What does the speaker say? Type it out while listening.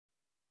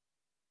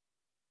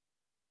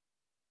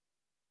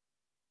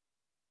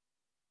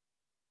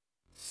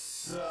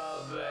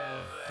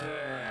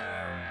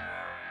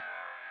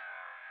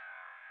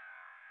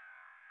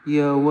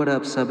Yo, what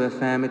up, Sub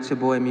FM? It's your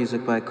boy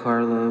Music by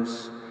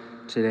Carlos.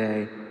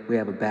 Today, we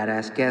have a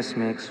badass guest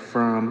mix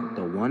from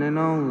the one and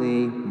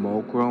only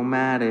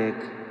Molkromatic.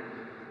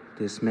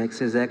 This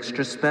mix is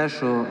extra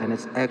special and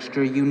it's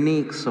extra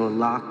unique, so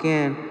lock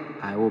in.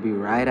 I will be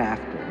right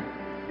after.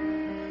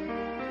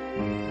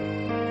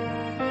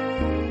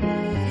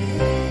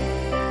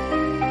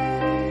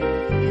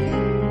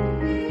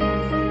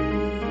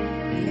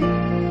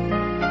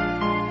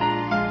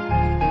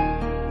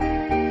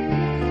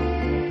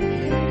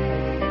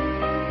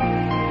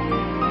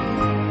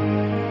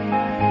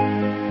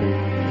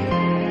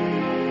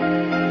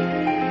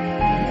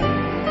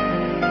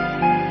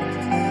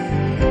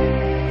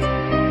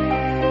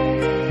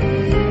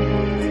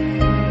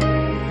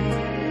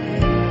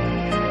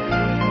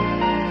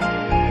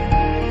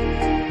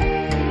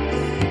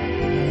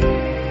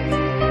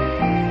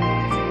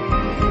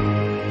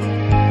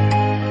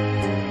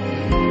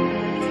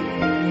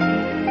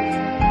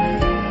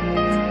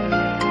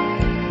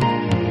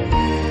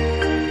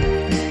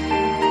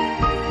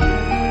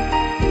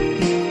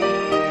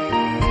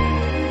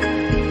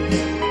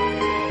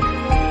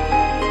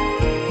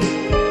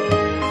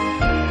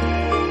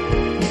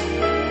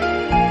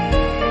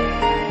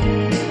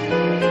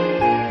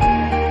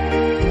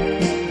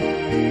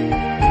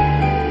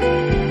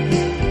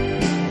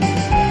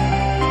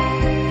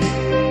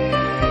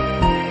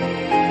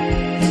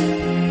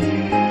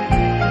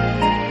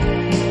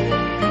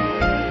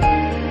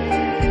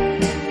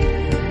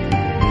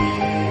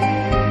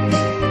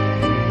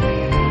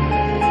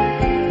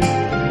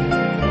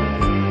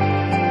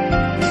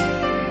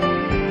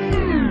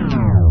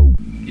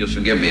 You'll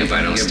forgive me if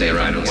I don't stay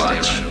around and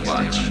watch.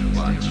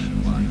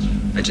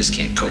 I just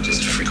can't cope with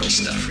the freaky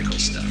stuff.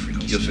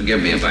 You'll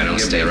forgive me if I don't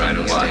stay around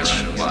and watch.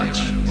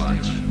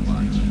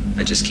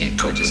 I just can't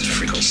cope with the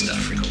freaky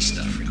stuff.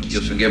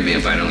 You'll forgive me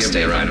if I don't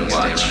stay around and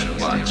watch.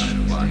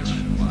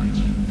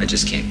 I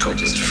just can't cope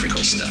with the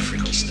freaky stuff.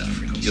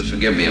 You'll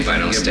forgive me if I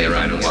don't stay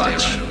around and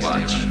watch.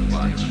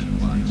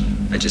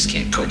 I just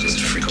can't cope with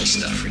the freaky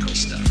stuff.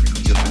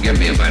 You'll forgive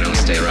me if I don't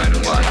stay around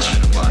and watch.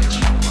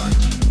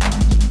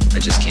 I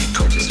just can't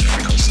cope with the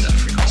freaky stuff.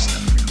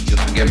 You'll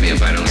forgive me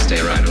if I don't stay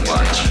around and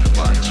watch.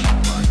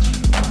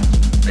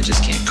 I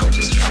just can't cope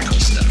with the freaky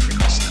stuff.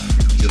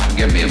 You'll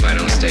forgive me if I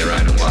don't stay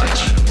around and watch.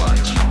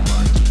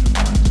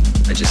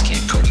 I just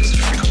can't cope with the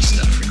freaky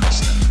stuff.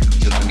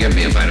 You'll forgive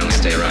me if I don't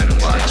stay around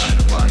and watch.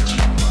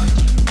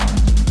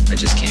 I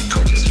just can't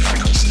cope with the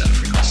freaky stuff.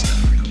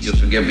 You'll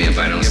forgive me if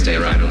I don't stay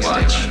around and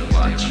watch.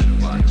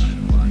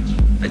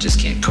 I just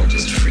can't cope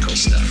with the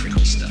freaky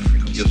stuff.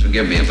 You'll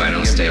forgive me if I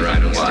don't stay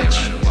around and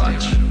watch.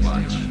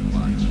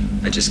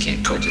 I just can't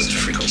cope with the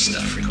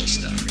freaky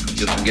stuff.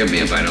 You'll forgive me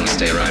if I don't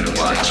stay around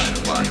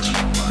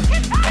and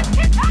watch.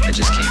 I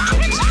just can't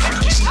cope with the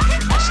freaky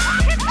stuff.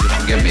 You'll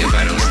forgive me if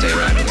I don't stay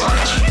around and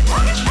watch.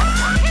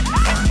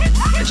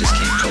 I just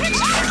can't cope with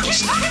the freaky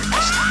stuff.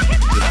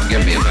 You'll forgive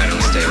me if I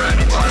don't stay around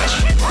and watch.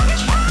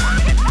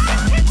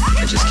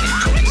 I just can't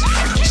cope with the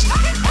freaky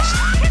stuff.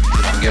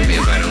 You'll forgive me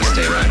if I don't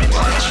stay around and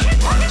watch.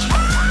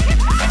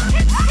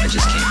 I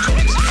just can't cope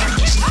with the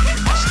freaky stuff.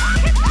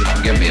 You'll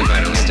forgive me if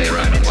I don't stay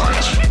around and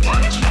watch.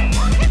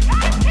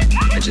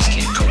 I just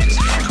can't cope with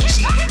the freaky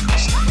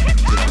stuff.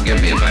 You'll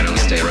forgive me if I don't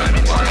stay around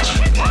and watch.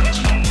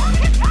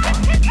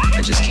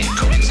 I just can't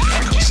cope with the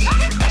freaky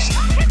stuff.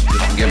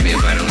 You'll forgive me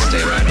if I don't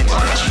stay around and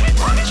watch.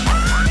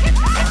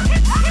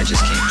 I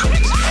just can't cope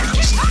with the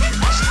freaky stuff.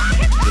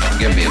 You'll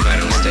forgive me if I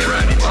don't stay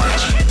around and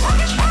watch.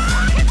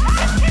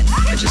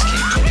 I just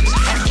can't cope with the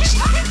freaky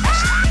stuff.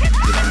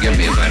 You'll forgive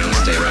me if I don't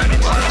stay around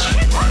and watch.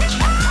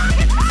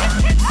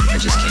 I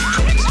just can't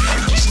cope with the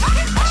freaky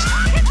stuff.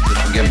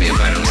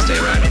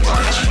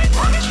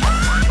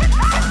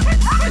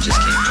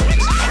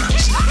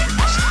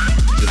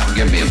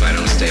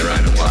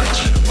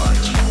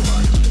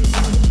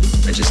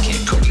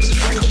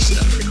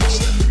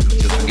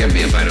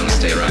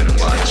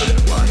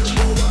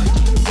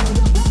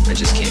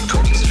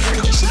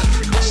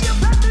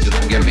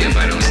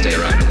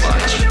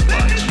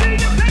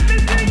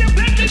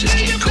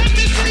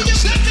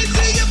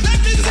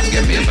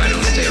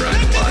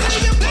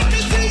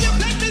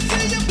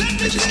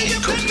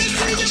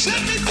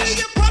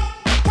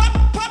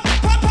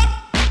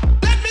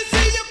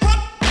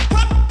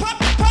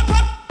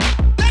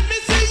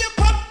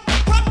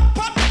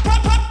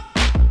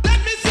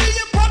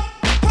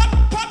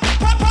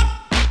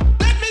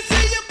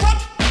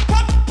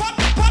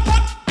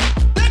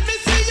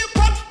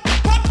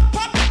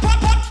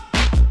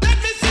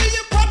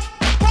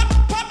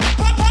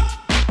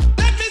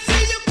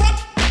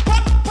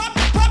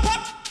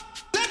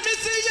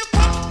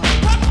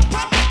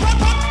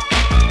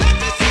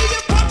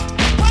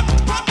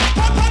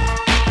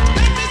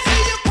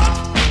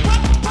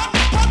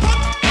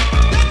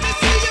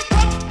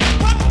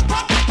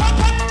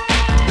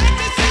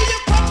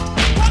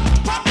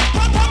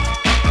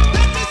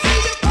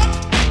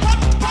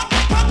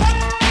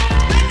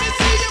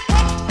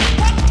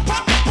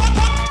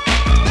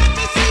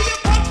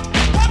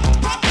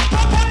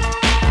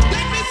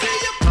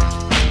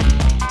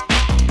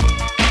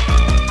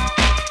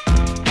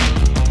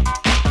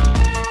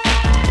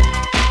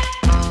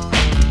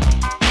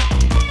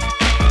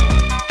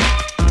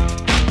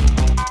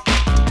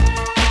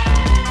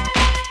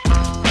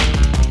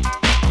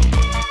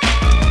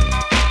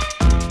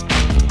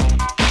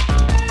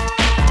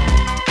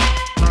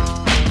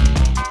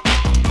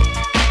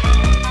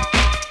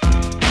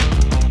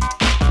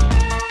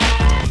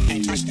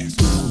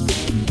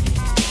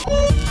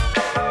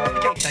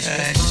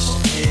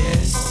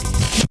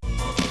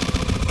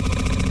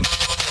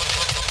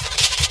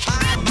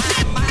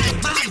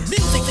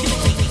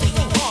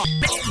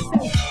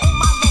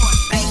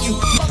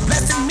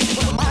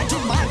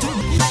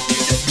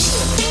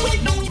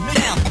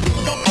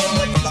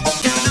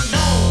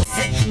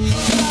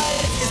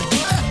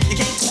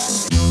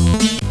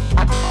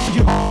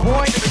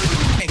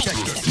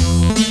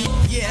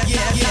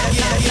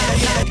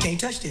 can't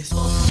touch this. You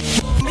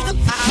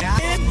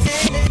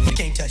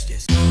can't touch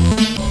this. You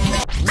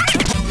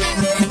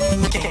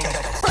can't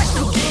touch this.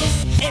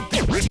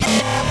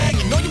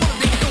 No, you wanna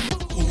be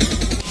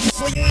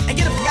and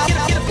get a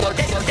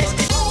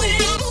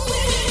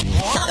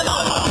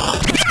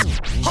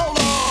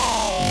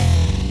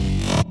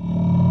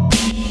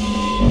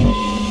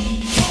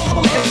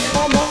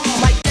hold on.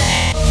 Like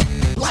that.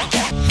 Like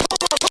that.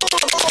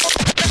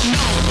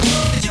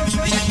 It's your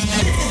choice.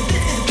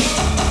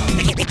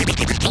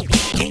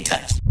 Can't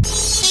touch.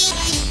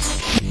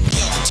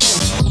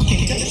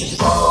 Can't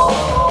touch.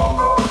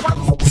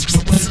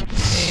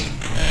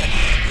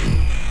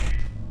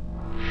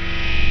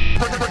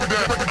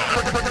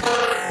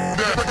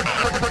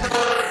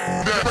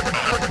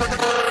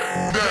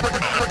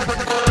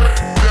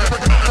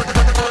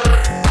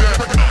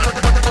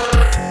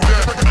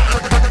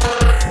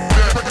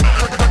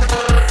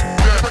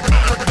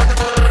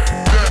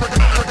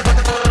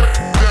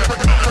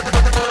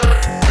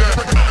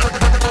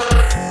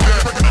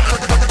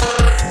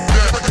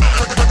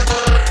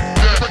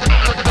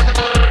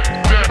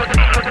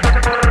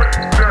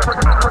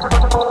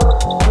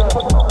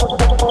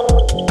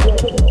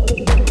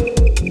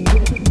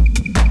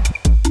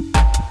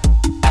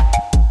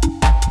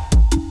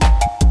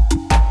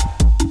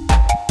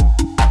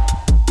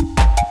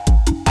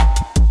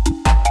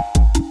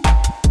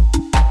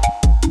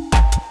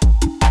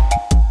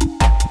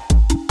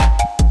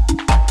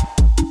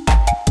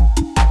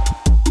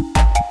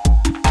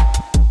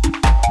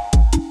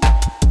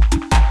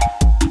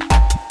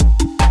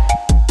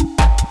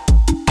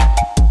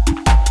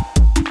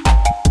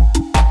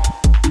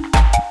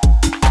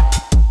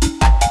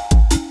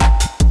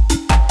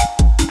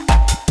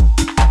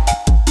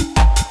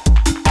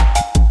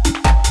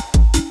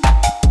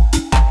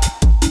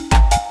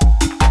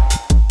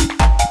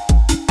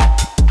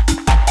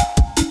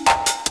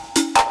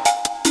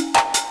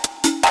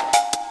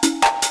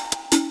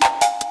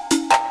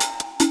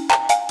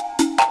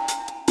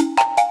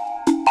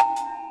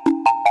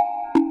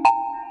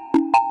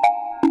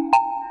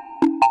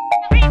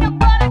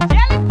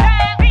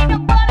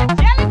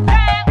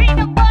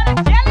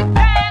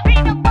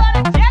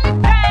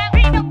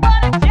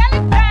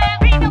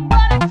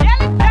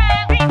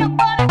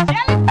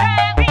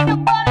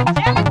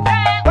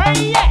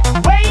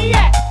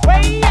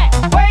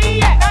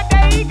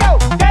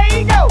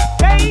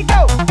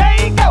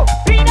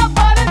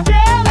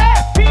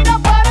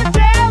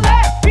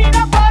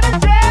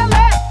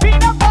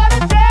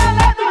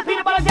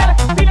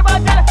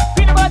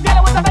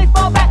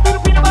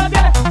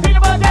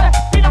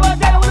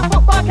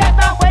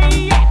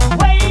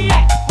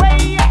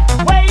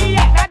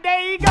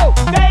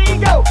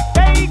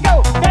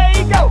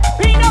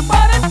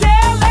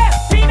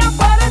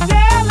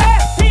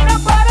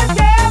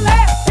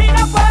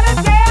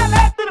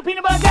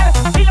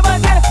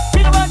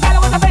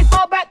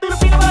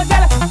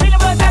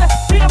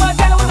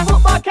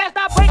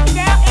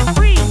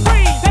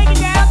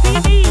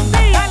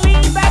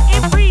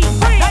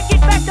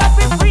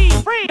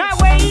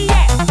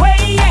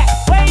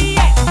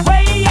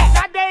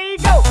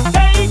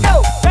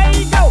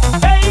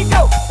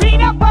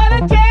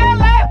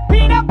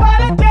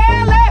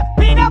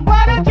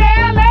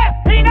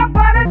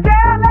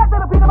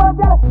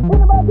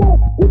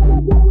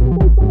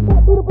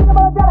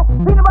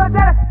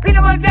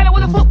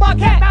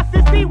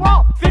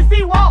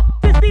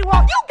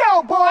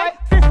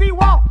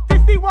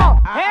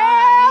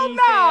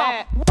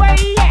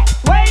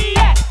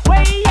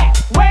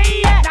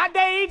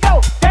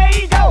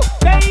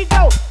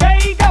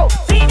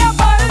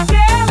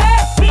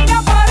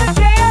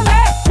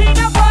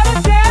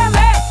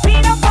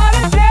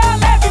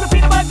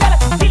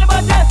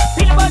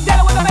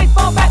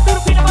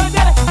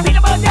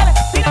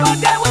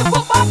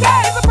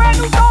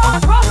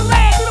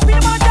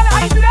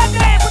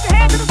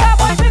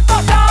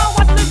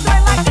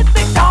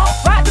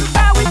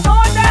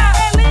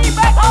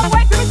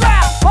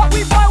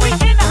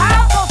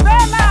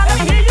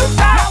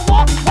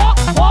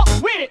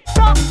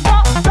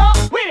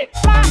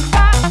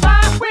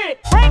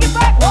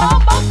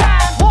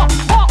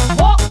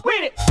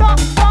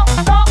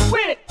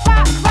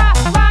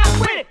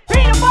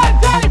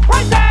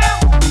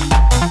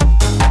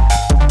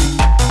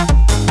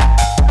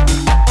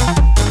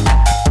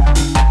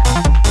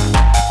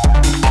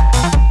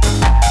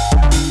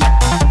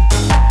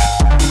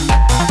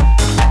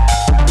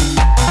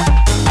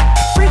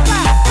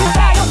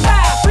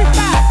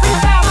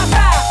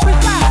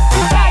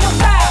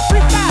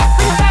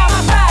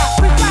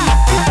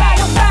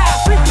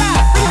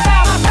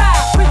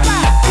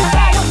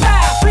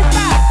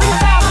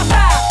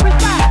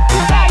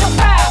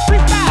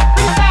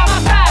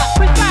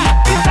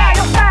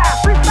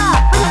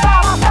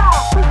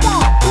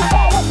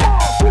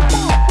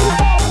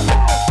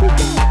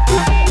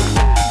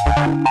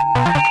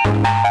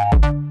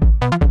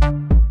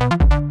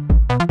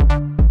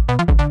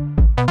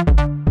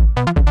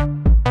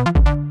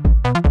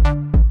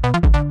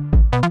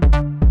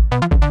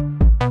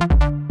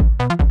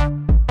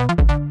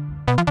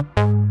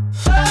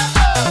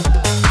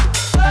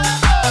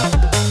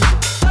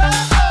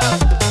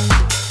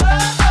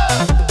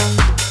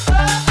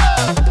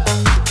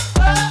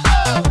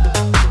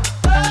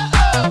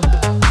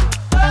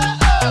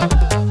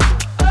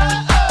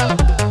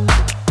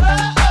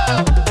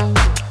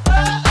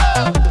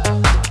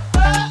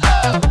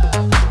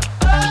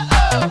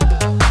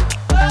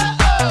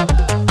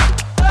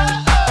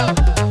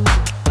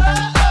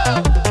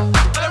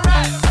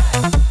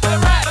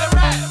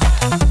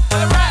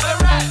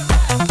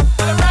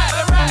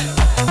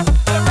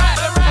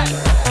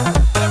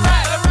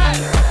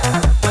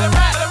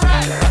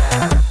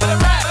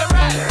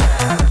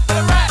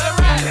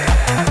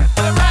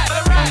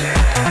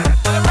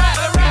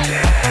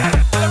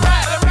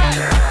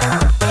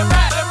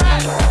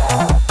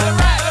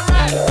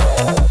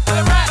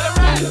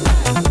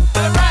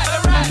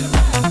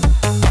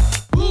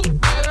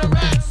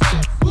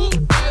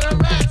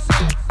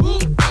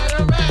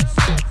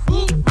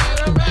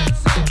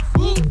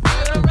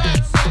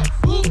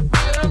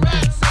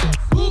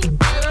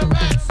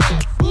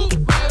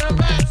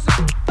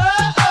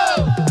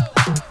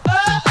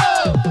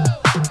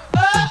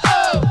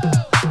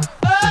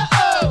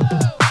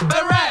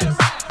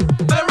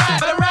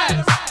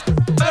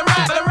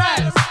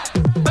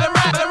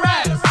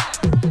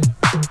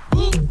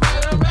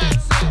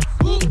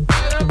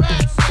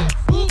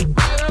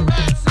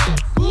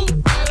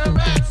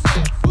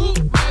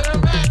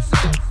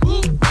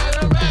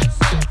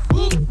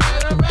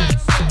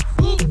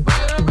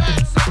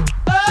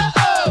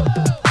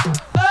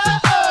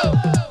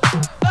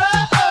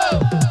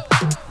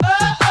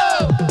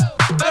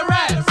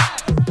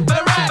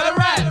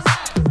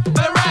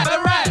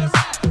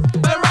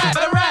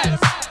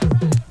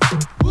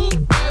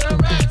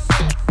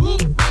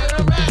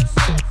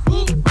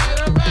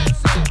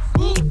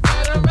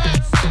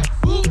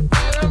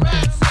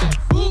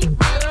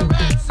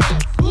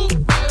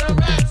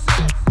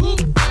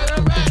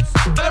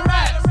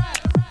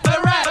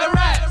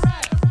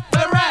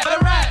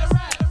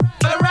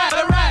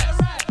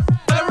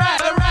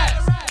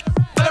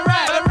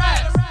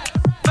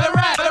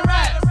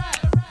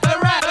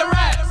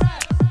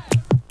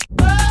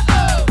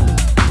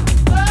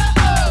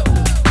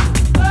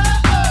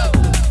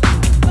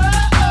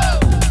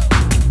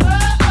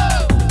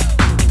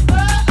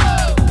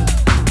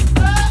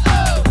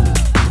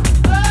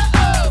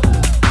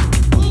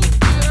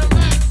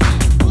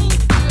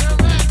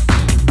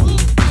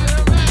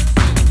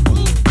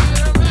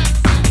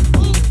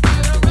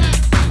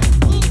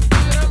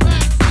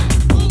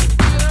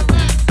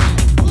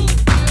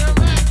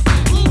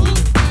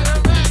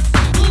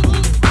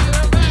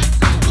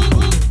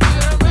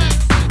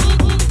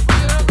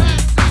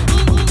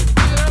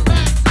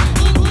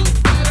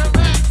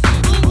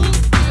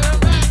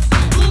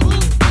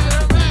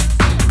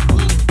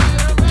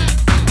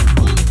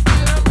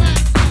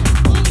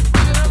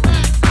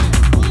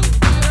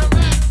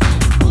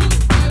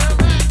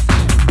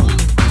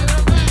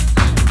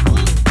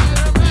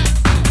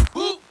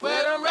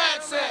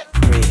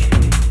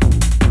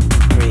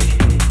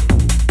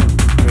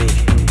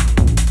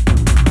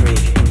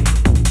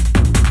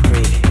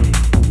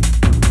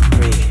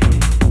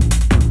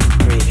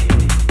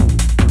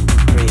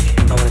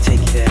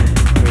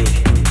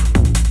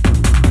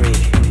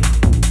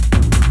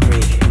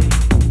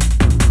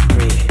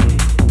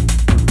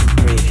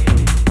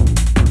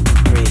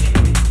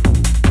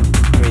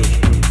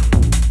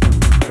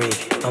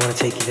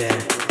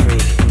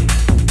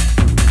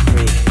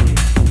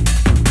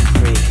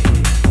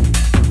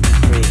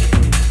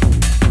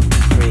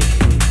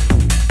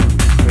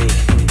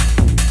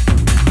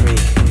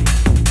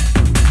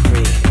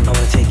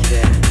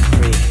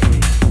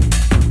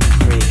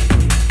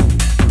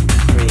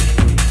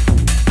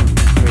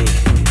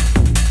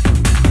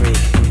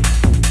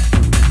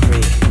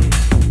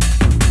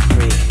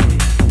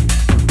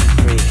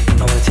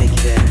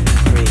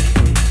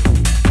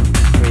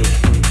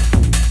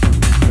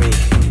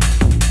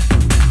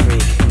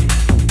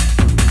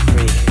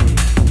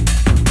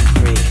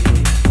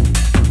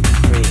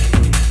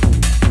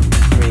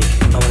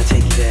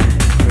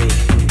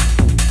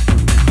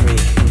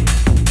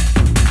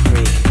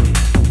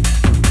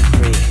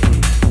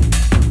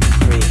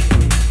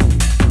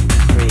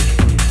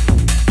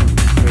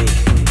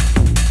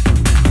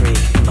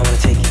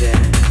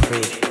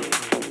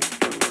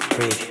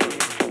 breathe,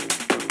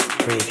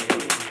 breathe,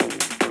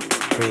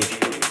 breathe,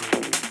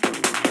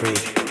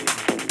 breathe,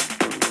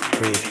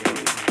 breathe,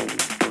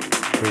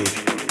 breathe,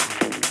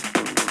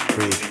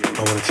 breathe.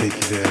 I wanna take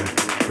you there.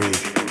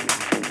 Breathe,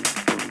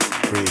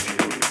 breathe,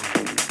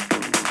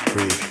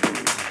 breathe,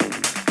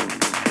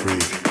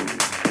 breathe, breathe,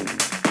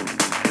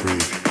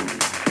 breathe,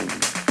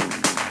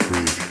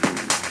 breathe,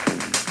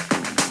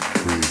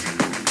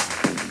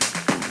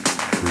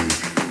 breathe.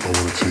 I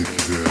wanna take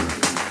you there.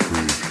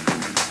 Breathe,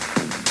 breathe,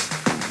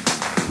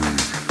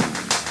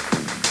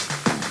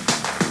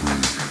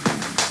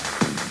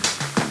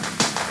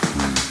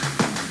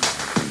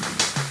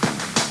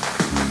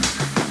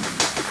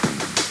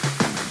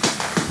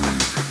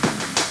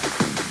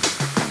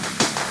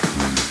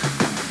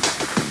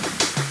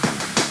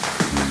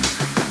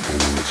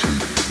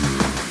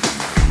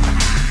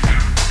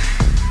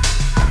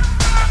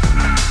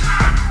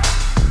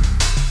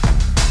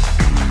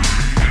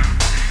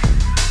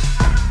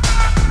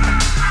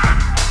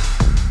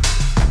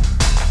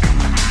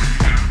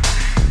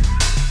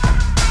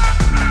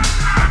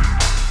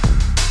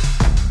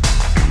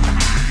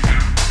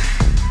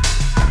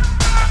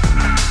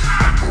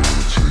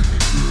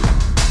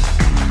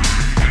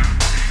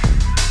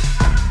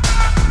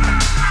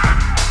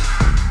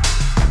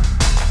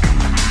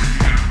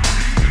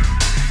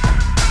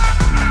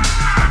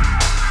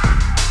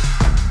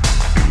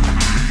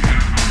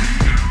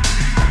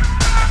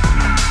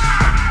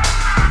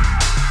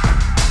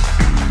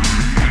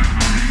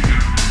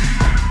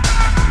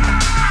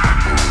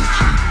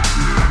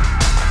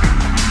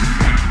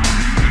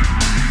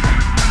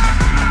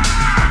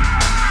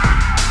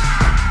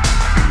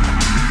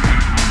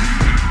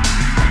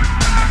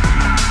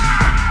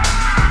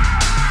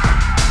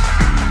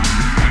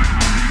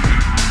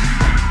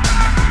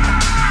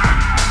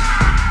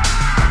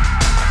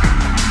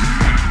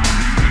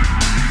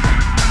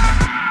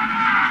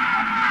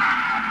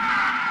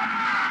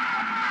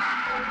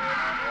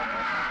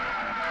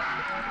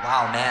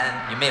 Wow,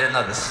 man, you made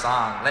another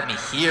song. Let me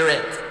hear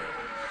it.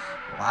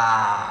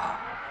 Wow.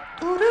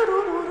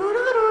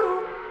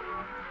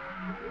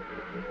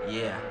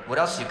 Yeah, what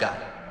else you got?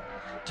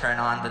 Turn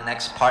on the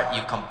next part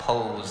you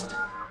composed.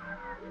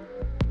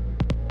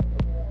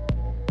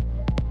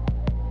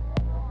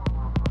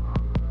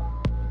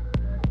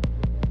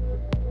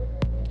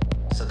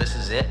 So this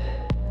is it?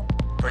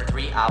 For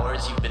 3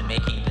 hours you've been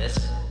making this?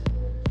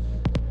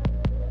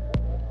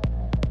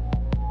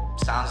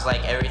 Sounds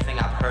like everything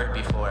I've heard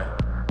before.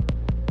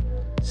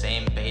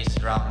 Same bass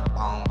drum,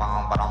 bong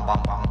bong ba-dum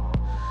bong bong.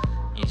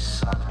 You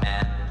suck,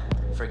 man.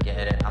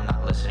 Forget it, I'm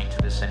not listening to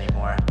this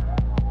anymore.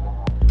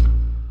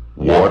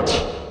 What?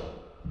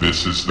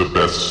 This is the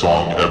best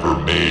song ever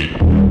made.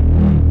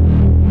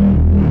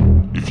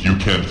 If you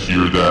can't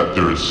hear that,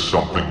 there is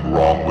something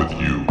wrong with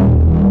you.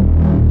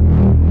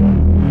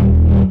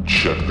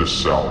 Check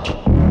this out.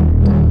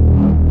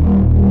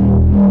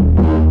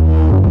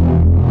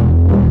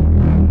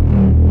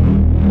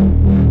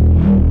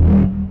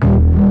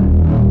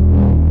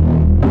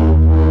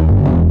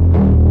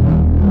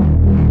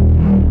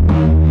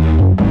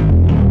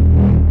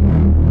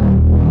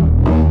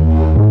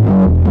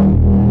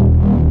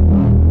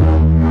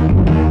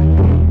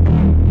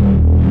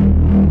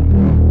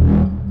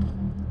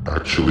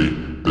 Actually,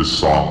 this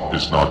song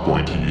is not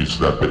going to use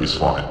that bass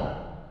line.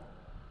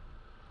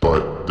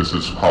 But this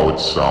is how it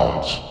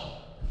sounds.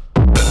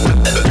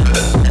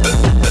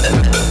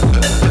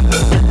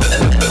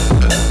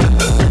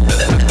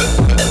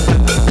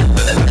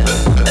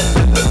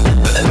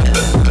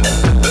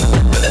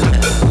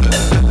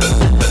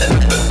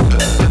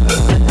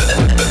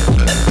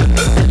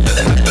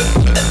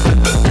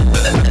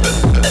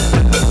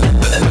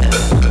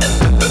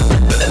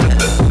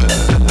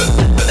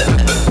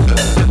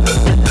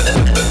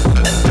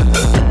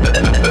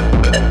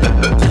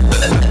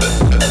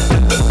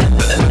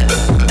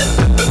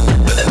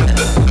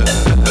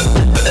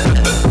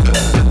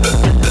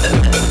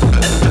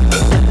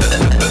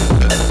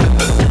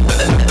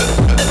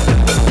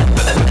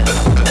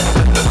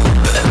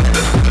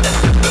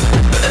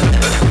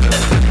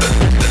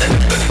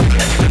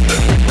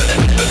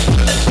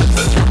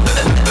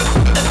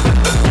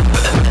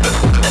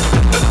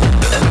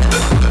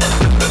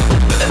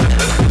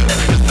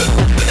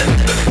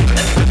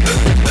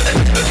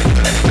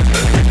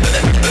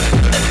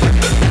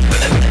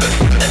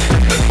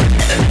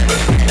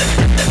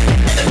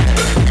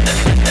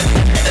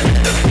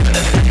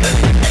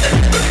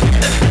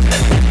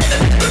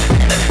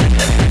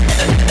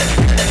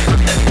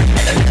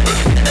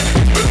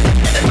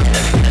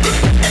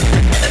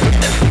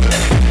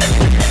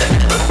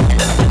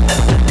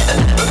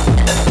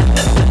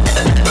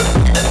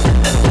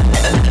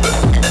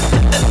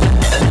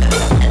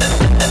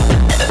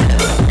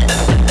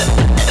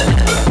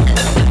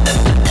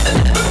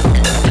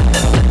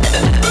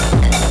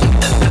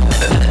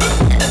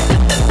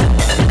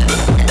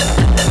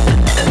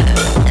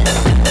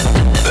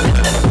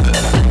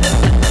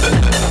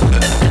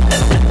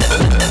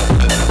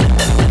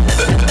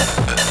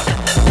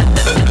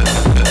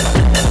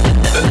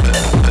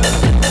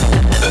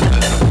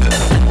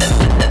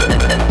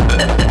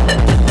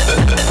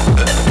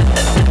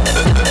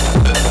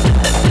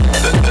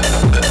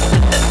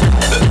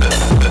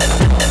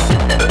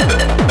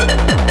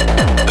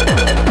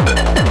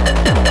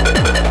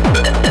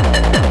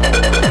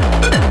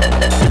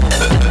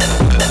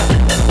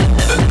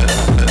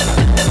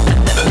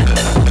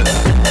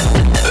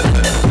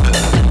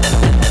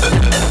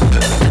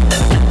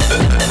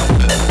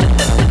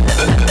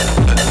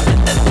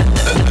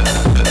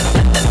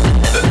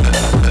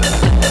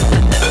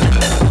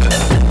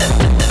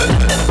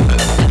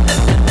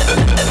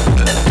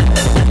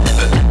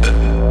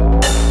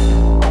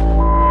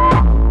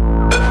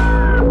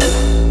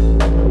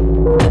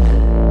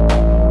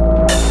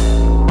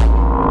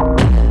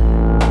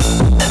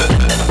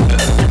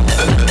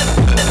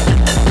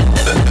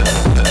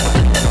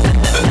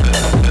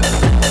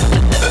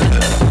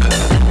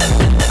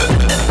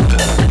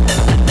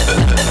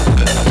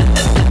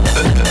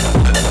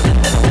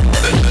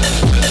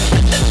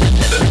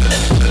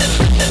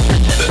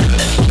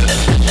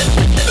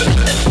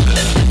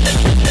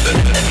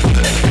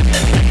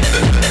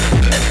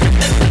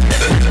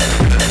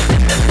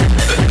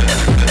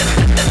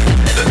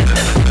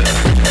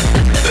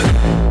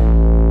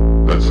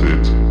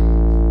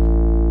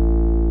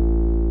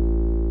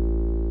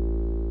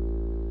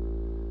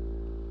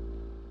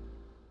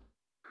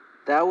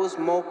 That was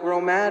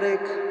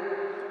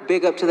Molkromatic.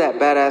 Big up to that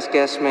badass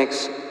guest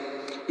mix.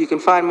 You can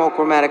find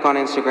Molkromatic on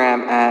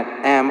Instagram at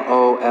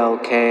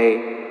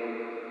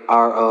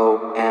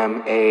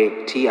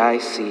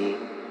MOLKROMATIC.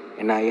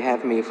 And now you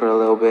have me for a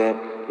little bit.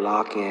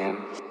 Lock in.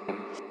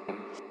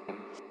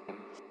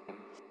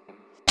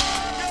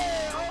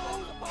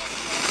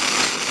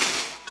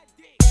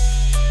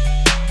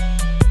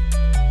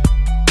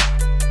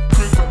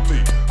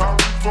 Frequently, I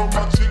reach for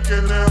my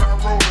chicken and I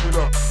roll it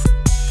up.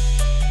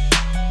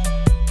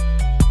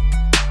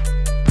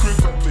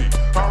 Frequently,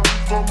 I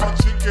reach for my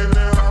chicken and I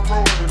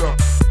roll it up.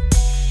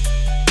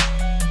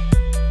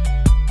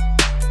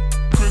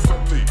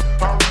 Frequently,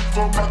 I reach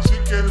for my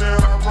chicken and I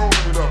roll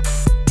it up.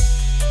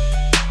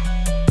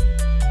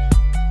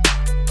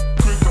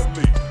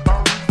 Frequently, I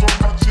reach for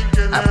my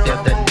chicken and I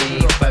feel the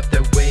need for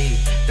the weed,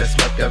 the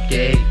smoke of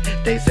gay.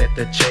 They set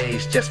the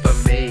chase just for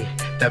me.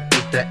 The B,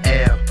 the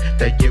L,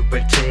 the U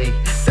and T,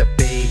 the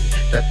B,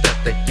 the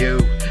U,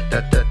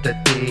 the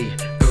D.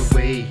 Ooh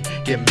wee,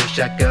 give me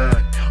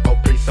shotgun. Oh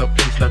please, no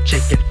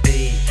chicken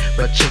feed,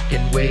 but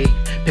chicken weed.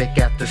 Pick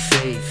out the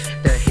seeds,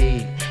 the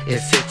heat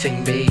is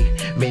hitting me.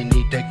 Me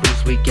need the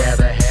grease, we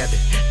gotta have it.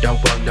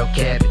 Don't want no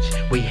cabbage,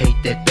 we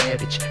hate that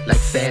babbage. Like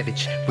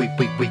savage, we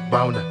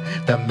wanna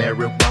the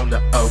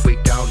marijuana. Oh we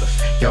gonna,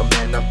 yo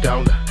man I'm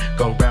gonna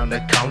go round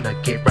the corner,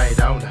 get right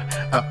on her.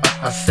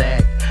 A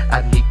sack,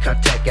 I need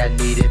contact, I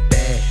need it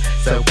bad,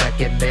 so I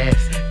can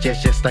mask.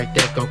 Just like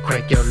that, go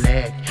crank your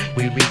leg.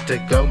 We reach to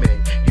go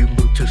man, you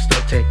move too slow,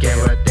 take care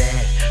of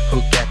that.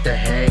 Who got the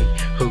hay?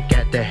 Who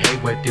got the hay?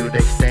 Where do they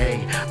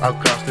stay?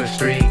 Across the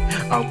street,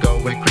 I'm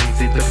going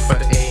crazy, look for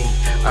the ink.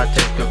 I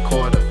take a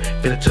quarter,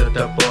 fill it to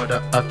the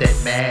border of that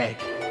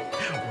mag.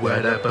 Where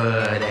the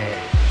bud at?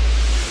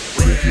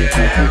 Where is the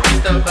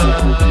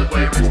bud?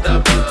 Where is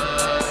the bud?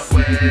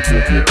 Where is the bud? Where is the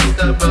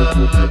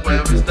bud?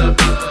 Where is the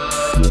bud?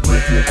 Where is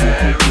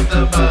the bud? Where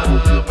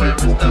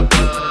is the bud?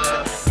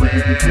 Where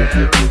is the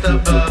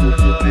bud? Where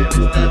is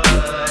the bud?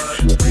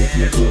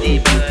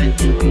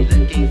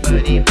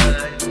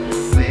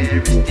 We looking for the bud. Where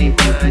is the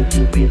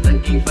bud? We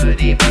looking for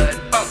the bud.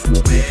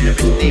 Where is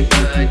the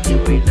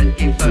bud? We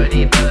looking for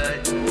the bud.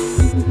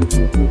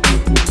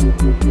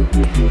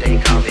 They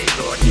call me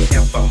Lord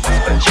Infamous,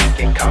 but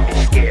chicken call me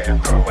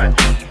Scarecrow. I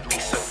need me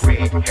some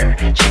red hair,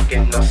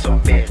 chicken or some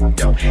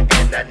Mendo,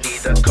 and I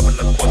need a couple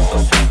of quarts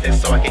of something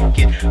so I can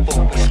get food.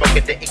 We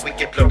smoking the ink, we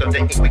get plugged up the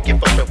ink, we get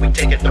fucked up, we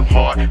taking them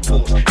hard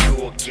pulls.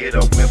 You'll get a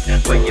whip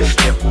when you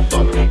slip up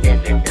in the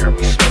air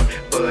we smoke,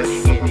 but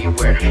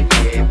anywhere,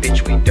 yeah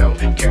bitch we don't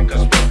care,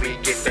 cause when we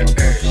get the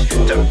urge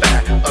to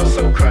buy us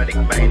some chronic,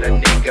 man, a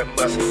nigga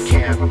must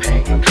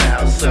campaign.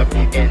 Clouds up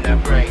in the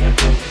brain,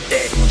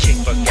 that chick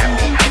forgot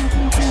me hype,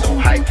 we so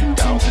hype,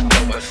 dog,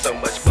 blowing so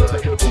much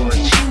bud,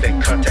 bullshit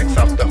that contacts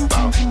off the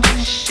phone.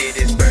 This shit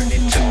is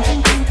burning too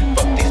quick,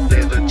 fuck these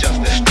little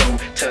Justin stroll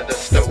to the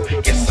stove,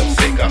 get some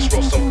cigars,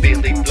 roll some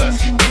Billy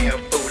Blunts, damn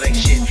fool ain't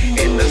shit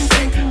in the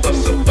same, but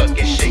some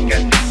fucking shit,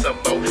 I need some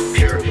more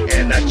pure,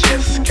 and I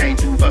just can't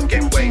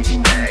fucking wait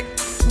back.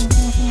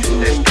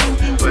 Let's go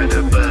where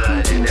the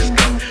bud, and let's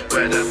go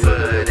where the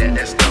bud, and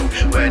let's go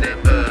where the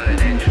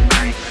bud, and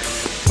right.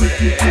 Where is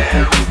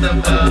the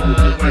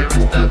bud? Where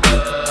is the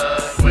bud?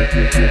 Where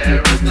is the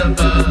bud? Where is the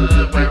bud?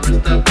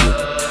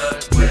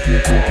 Where is the bud? Where is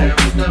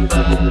the bud?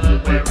 Where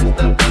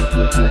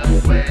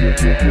is the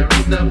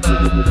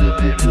bud?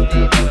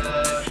 Where is the bud?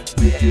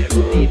 Where is the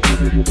bud?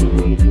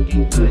 We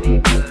looking for the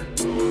bud.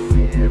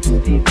 Where is the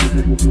bud?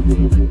 We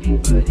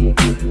looking for the bud.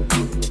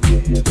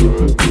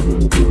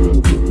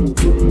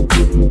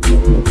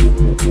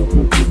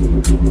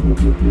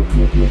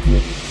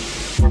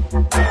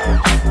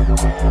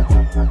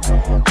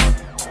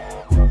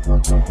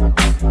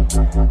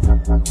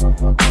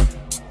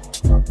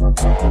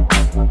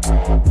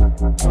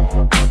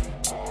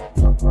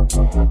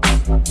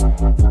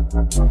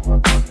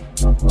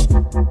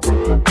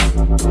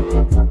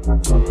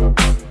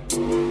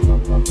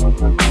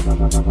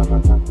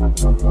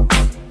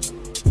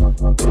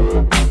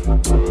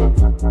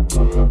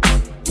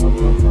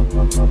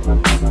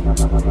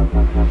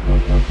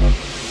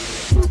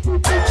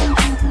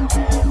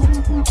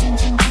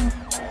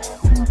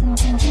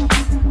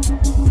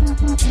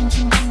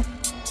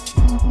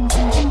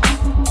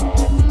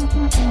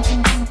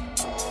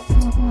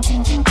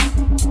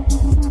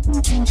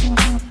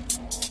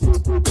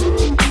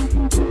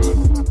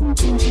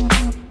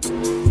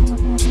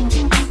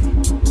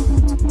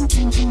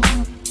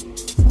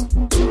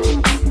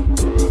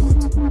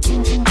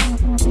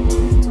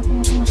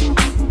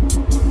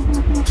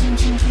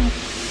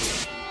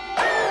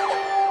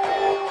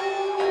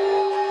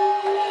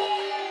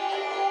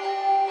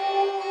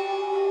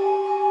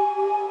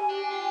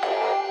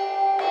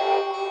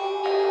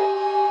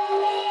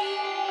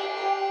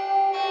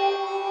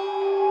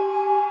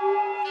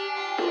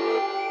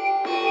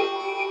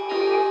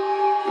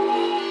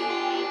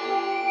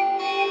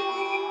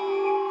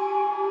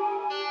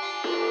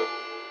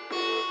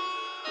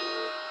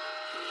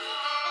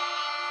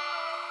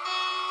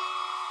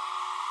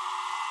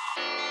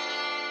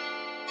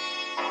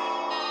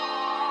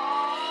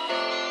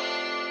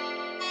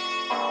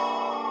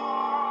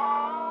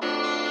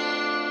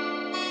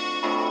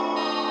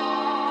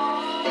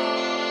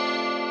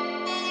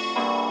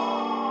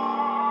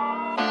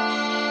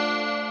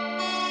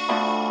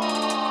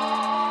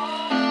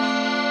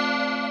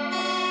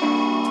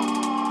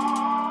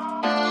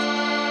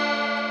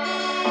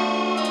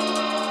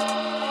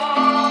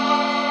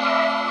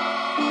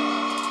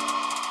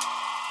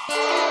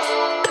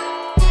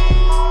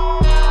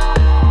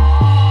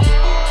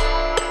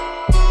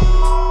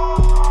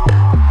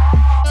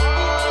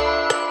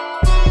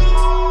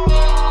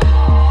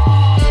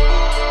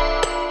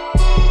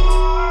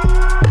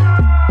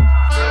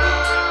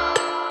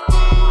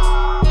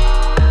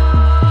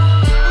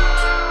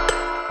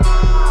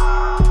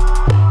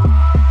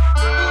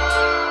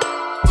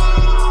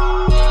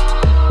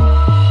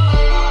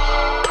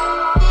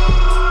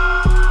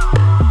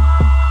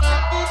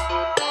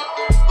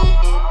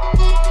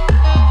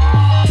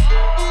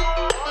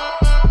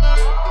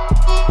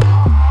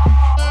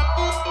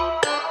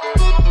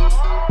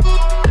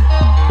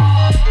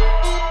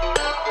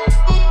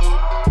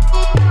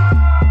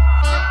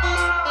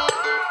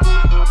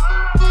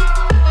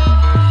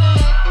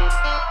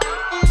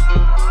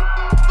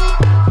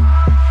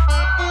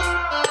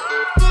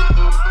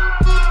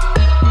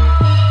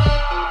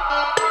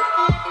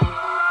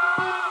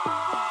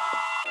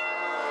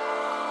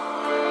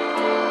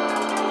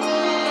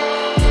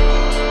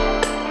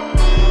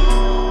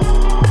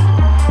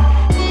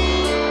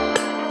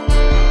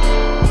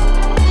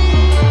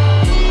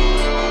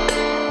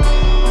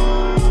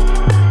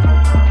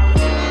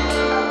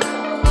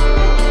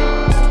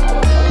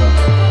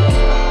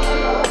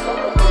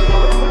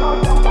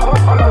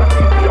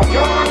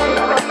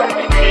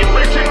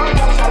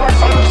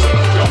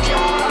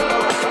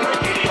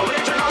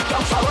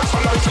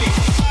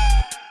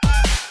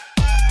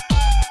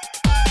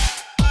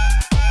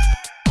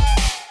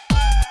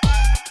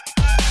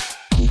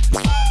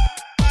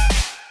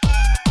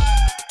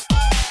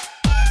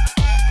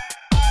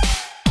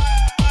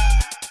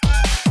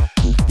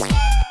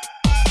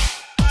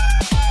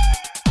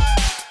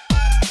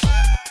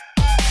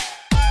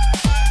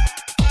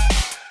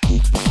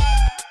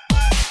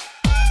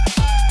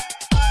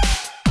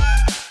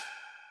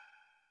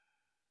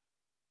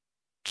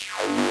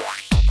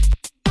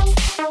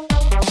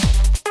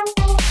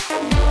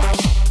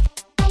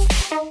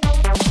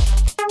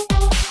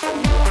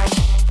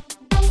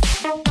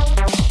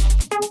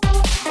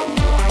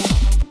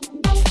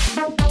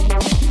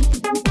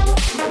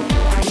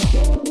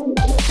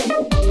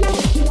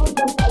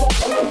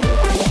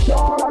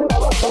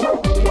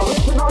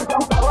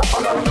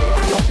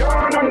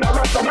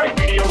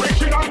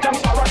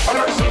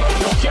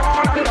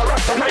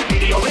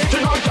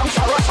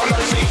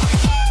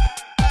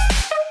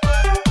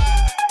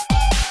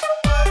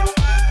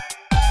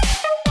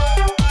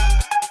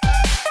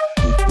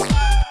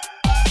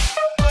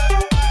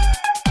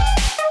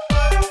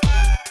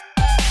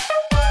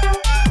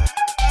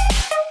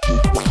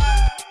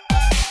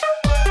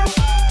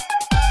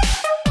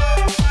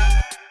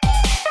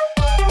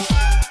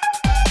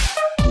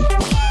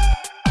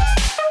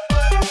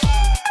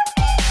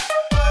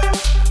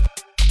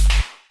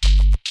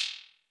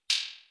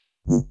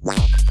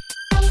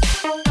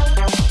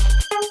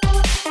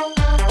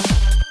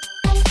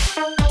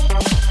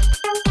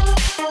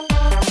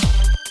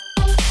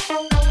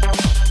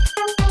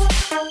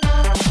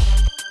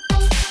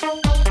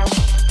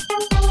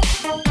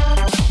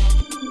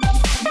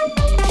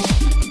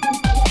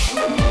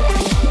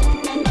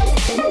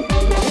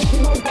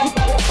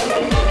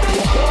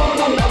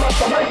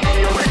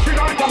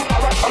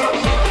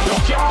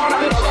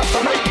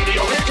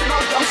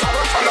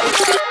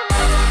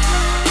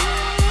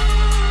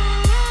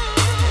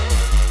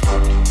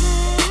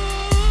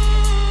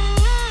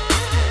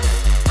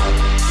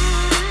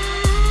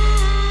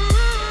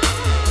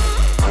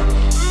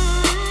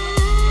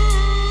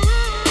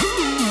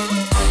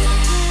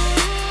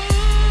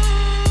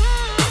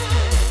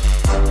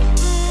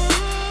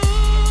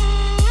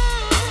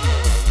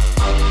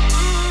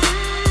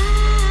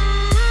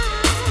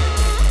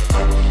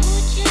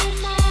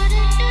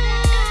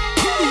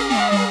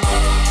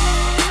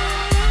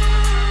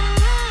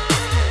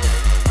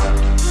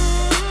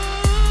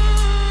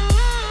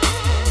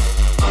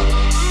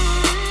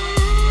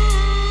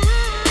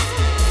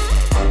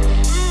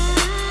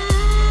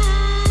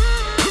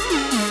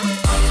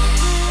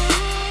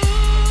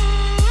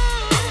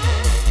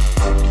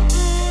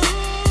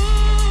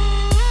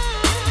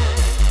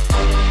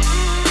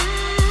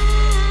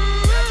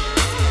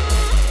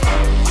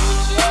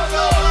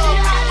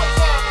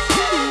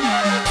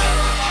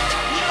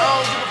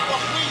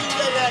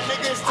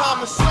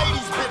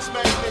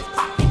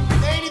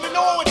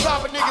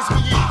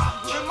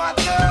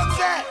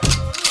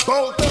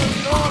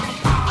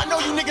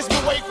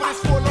 wait for this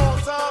for a long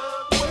time.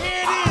 Well,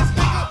 here it is,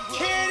 nigga.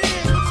 Here it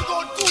is. What you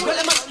gonna do? Well,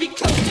 it must be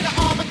close to the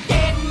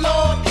Armageddon,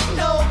 Lord.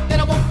 No, that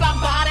I won't fly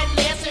by that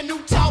lesson.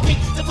 Who taught me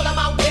to pull out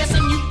my west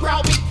and you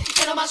brought me?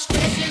 And I'm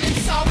stressing and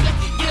softly.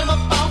 Get him up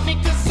off me,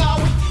 cause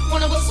always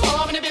one of us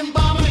hard and they been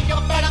bombing. Make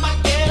your bed on my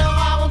ghetto.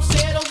 I won't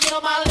settle, get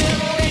on my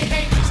level. They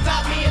can't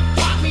stop me and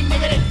pop me,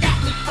 nigga. They got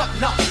me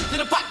fucked up. To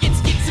the pockets,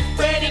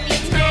 schizophrenic.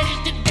 Let's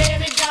manage the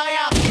damage,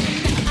 I am.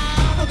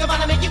 Look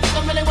about to make you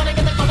feel really wanna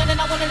get the calling and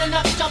I want it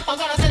enough. Jump, I'm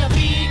gonna send a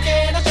beat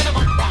and I shut them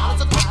down.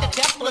 So take the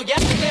death full of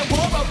yesterday.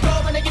 War of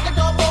love and they get the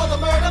door for the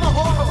murder. I'm a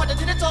horror. What the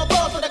did it all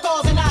balls for the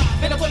cause and I've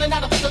been pulling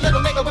out a piece of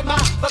little nigga with my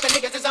fucking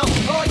niggas is on.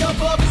 All your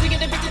bug is singing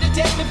the bitch to the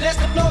test me. Bless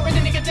the floor and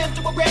the nigga attempt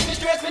to arrest me.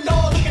 Stress me, no.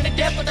 Looking to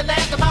death with the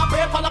last of my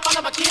breath. Fall up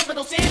on my kids, but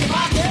don't see it in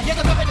my step. Yes,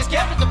 I'm covered this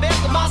gap with the best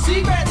of my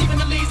secrets. Even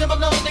the leaves of a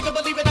love, nigga,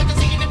 believe it. I can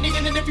see it if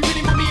needed. And if you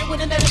really want me, it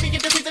wouldn't let it be.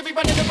 Get the reason we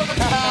running the book.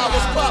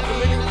 What's poppin',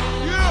 nigga?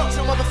 Yeah. Put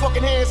your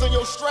motherfucking hands on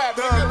your strap,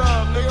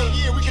 nigga.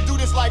 Yeah, we can do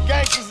this like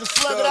gangsters and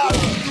slug it out. We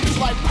can do this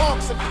like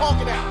punks and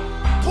punk it out.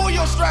 Pull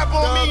your strap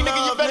on me,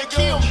 nigga. You better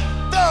kill me.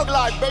 Thug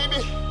life,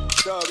 baby.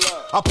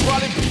 I'll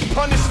probably be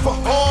punished for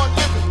hard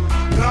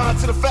living. Blind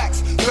to the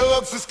facts.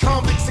 Thugs is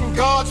convicts in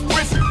God's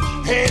prison.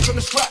 Hands on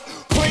the strap.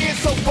 Praying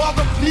so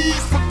Father,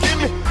 please forgive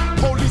me.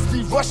 Police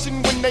be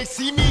rushing when they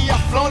see me. I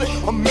flaunt it.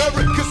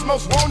 America's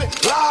most wanted.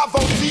 Live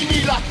on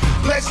TV like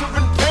pleasure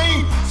and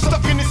pain.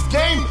 Stuck in this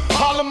game.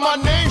 Holler my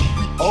name.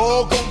 We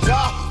all gon'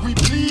 die. We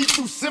bleed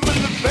through similar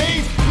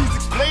veins. Please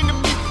explain to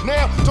me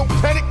now. Don't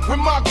panic when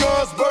my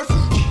guns burst.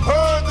 You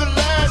heard the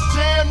last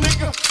jam,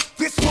 nigga.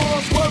 This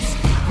one's worse.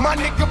 My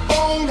nigga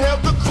Bone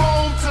held the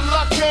chrome till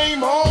I came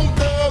home.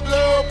 Thug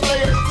love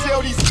player.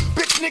 Tell these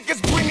bitch niggas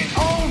bring it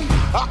on.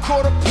 I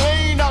caught a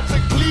plane out to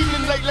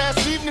Cleveland late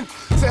last evening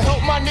to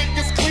help my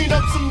niggas clean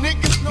up some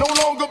niggas no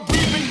longer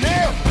breathing.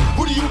 Now,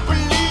 who do you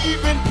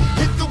believe in?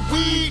 Hit the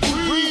weed and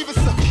breathe.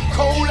 It's a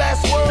cold ass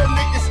world,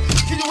 niggas.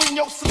 Kill you in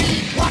your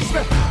sleep. Watch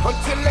me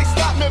until they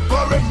stop me,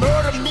 bury,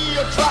 murder me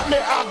or drop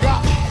me. I got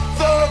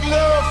thug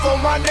love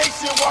for my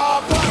nation while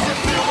I bust it,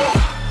 feel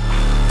it.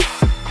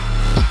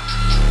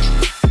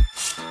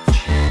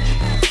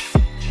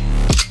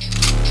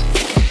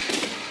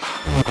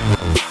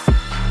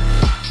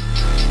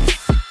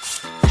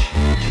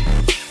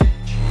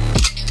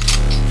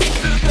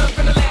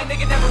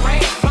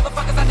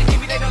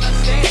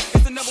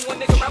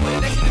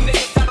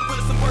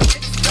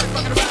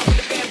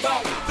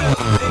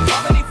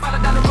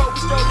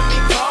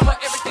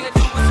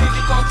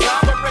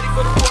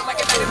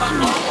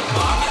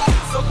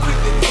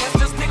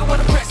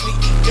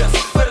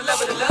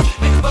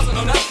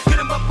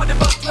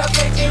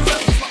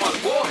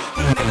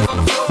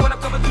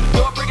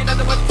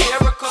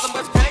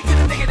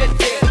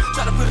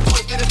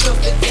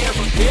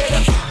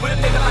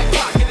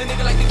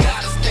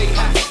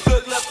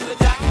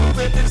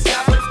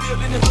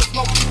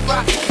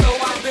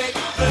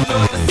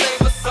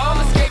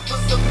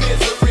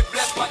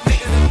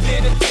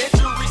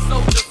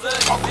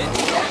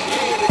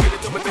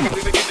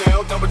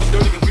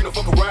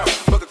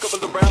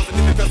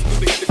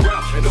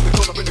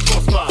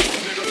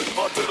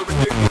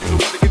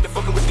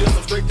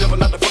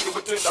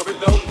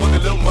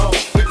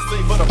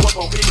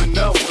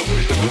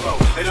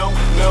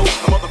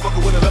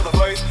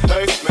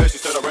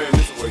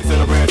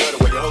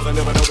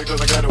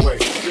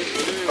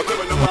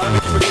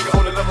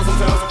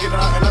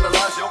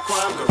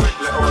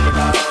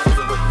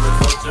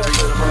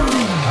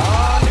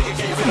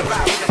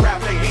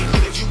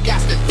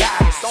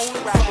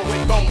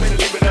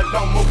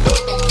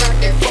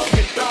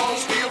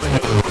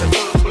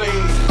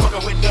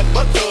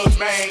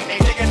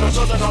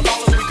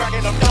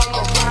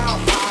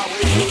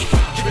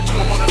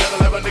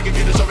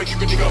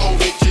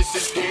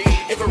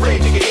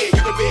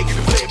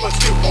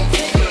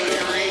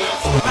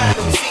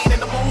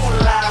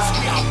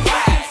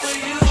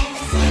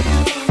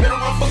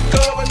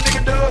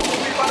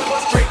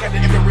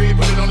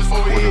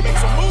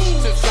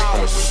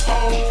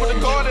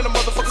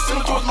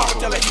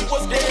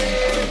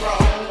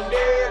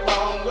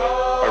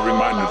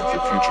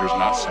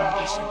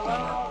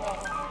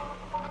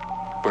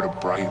 But a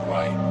bright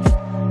light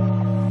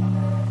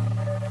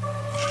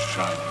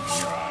shining in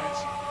your eyes.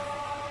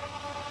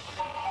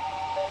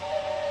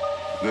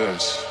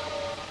 This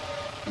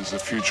is the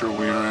future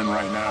we are in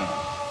right now.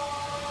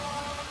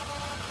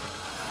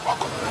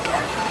 Welcome to the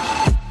darkness.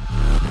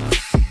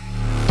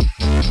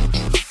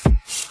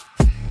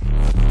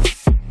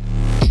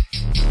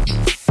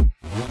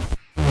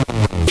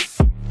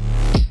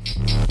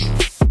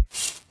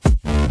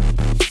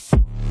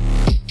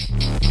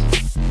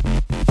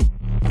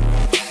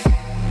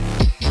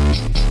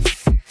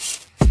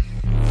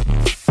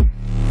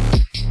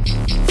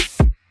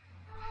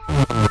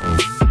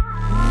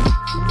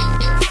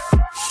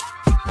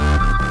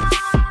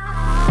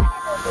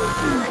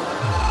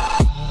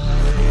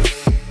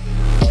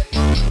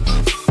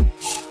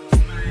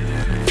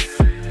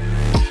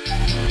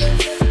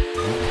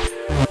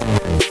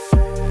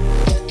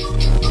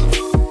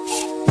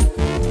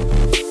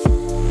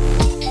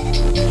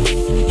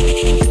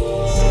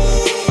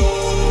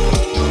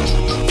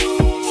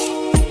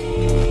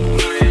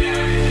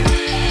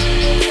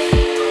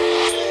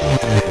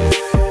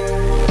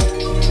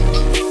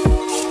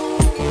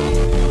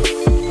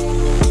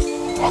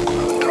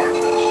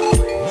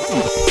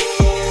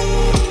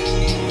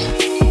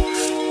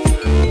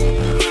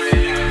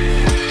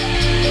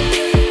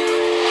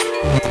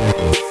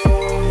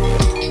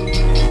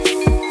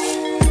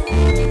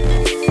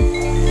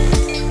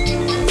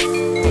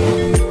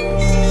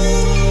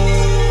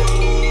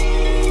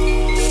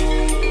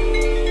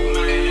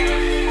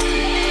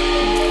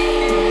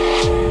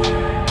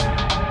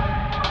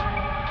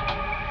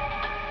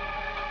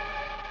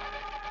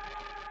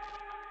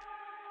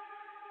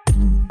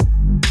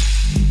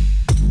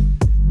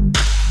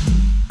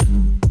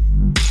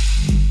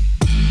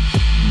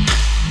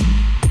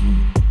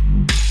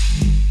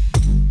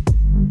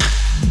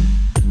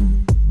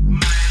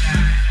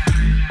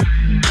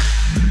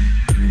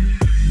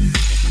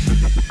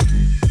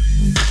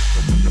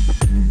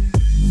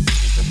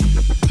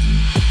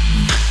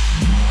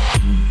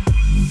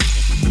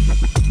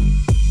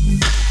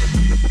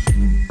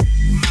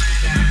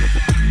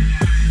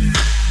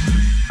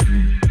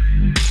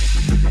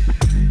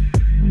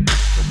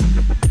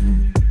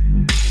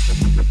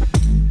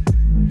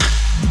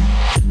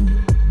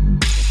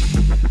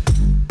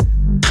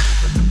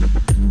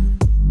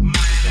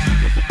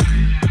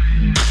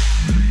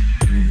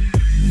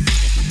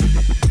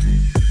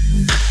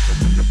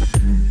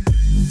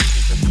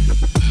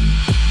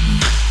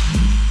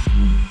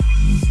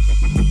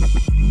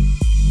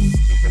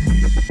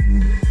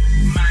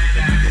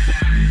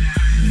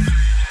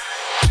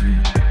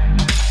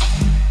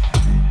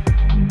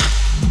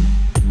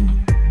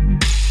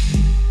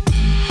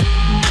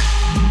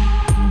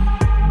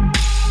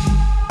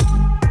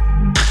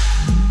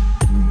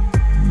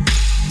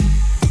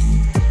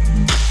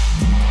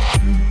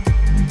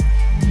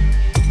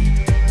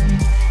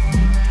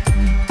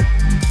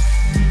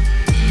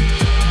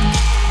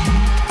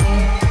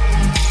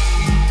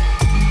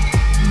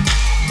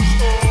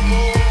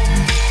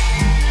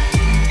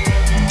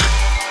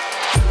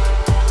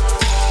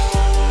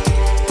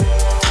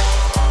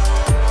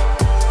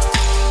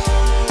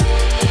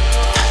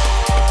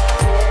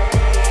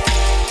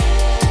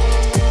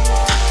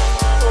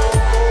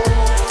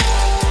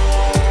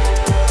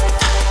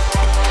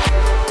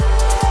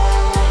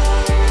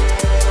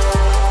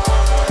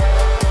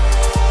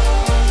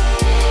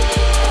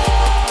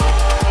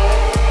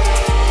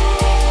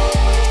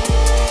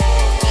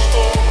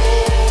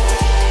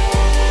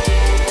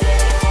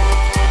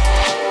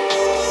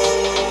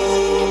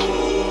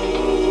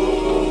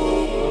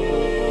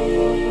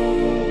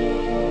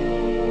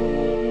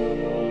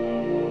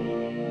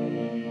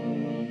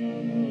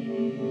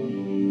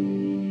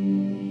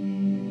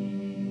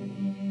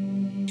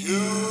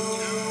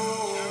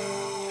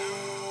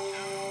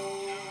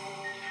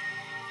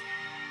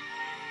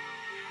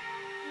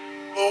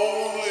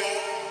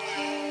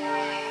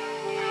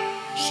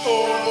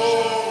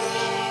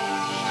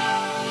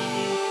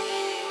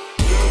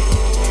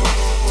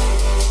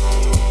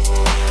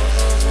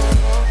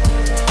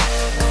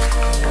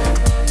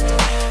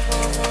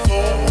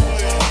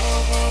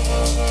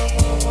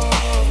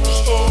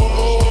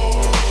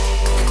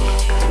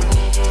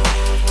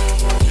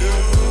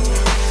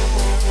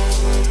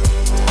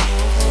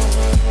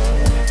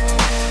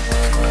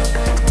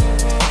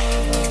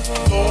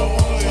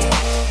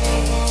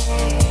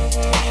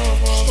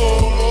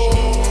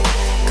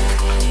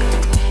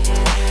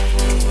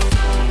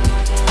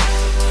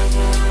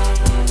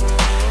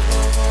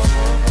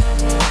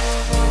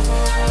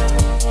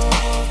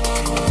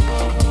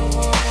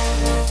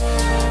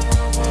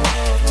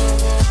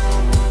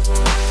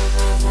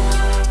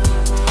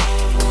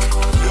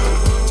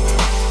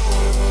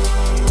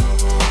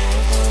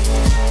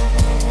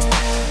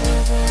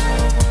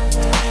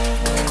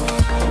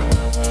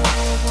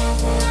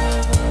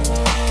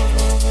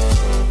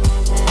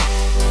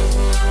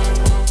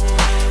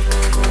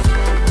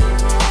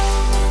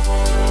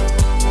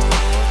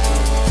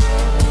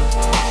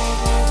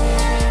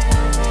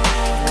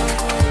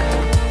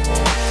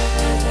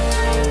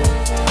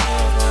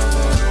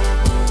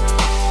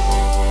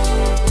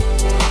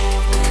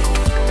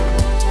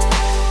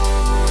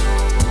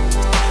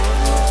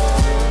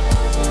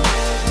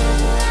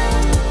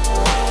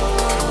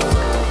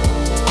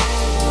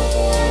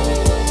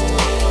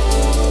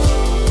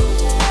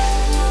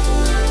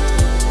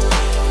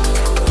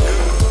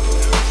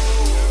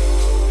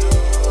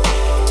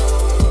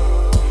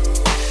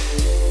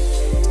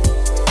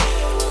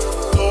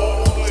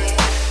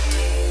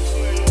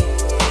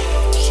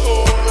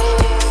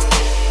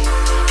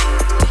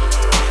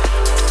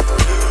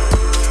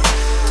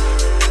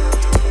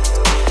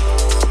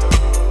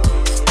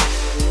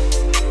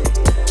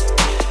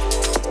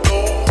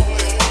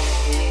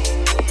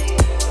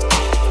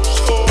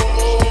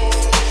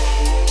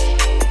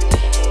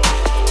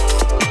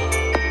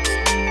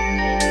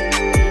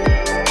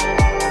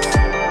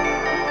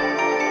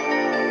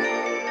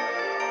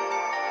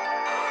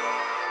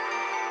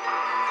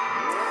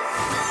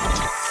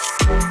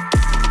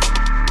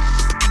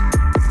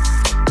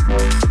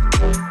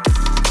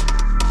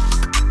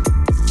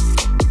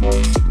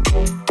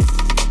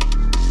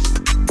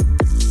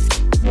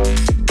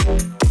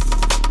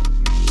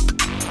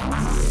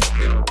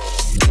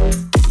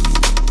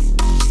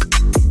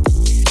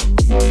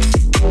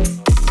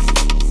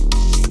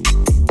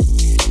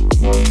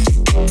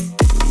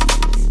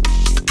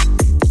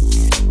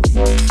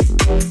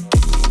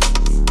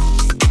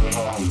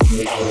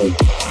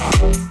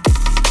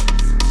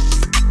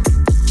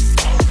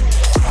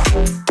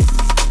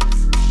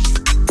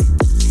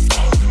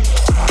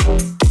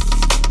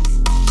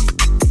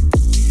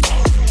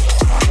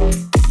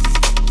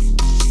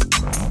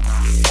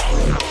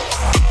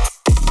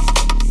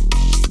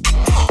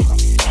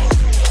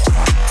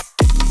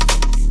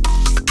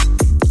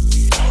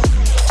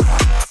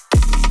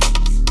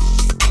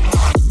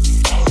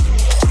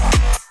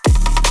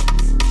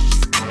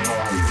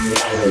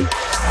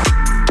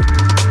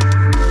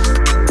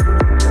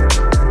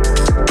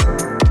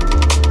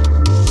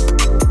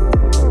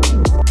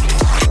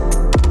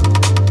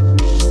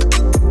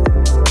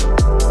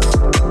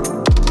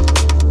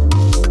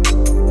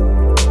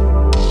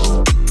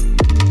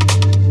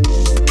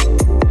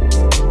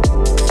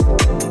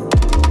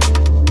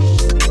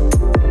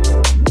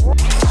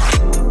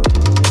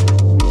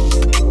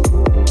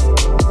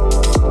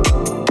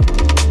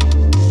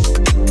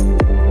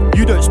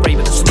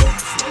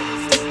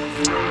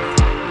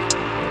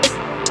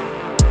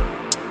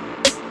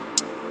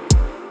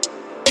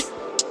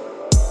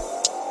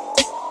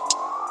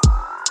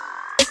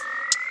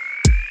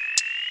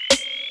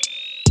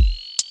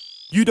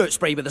 You don't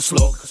spray with a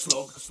slug.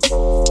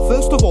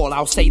 First of all,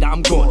 I'll say that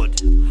I'm good.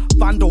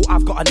 Vandal,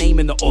 I've got a name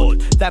in the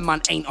hood. Them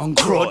man ain't on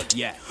crud.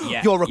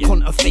 You're a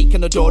cunt, a fake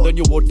and a dud, and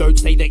you would, don't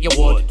say that you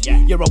would.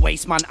 You're a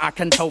waste man, I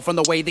can tell from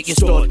the way that you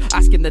stood.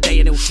 Ask him the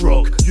day and he'll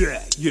shrug.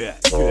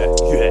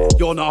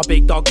 You're not a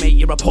big dog, mate,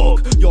 you're a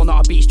pug. You're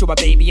not a beast, you're a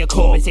baby, a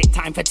cub. Is it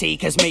time for tea,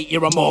 cause mate,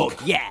 you're a mug.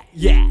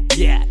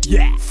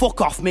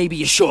 Fuck off, maybe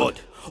you should.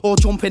 Or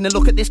jump in and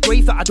look at this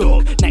grave that I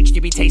dug. Next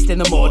you be tasting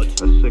the mud.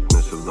 A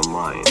sickness of the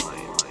mind.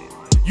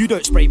 You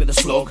don't spray with a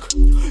slug.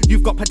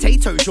 You've got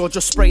potatoes, you're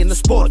just spraying the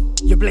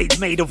spud. Your blade's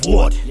made of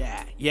wood.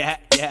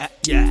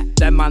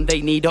 Them man,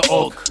 they need a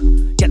hug.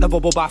 Get the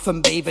bubble bath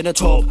and bathe in a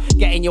tub.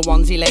 Get in your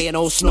onesie laying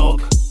all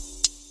snug.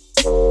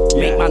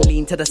 Make man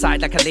lean to the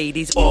side like a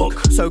lady's hug.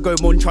 So go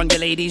munch on your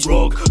lady's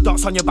rug.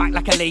 Dots on your back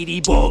like a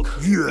ladybug.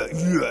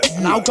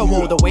 And I'll go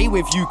all the way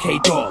with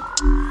UK dub.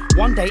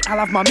 One day I'll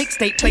have my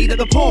mixtape played at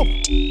the pub.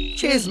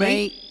 Cheers,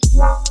 mate.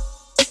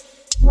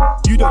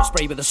 You don't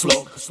spray with a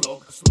slug.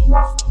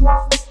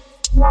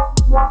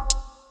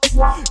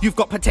 You've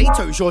got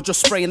potatoes, you're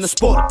just spraying the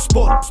spud.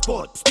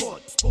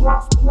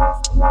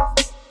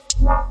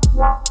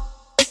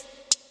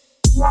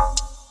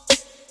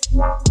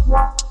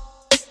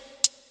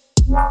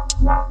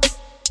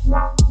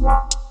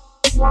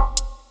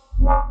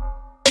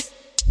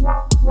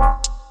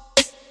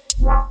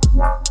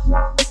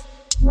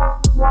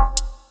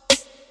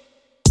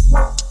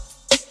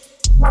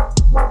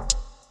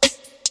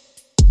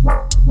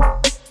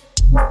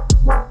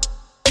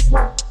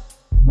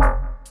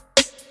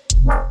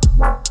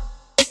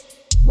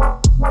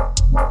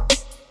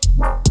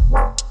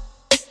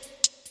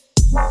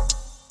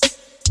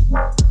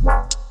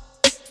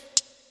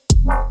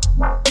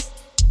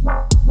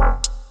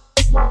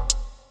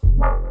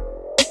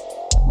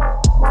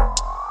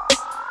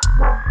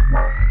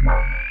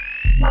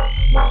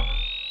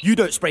 You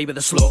don't spray with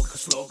a slug.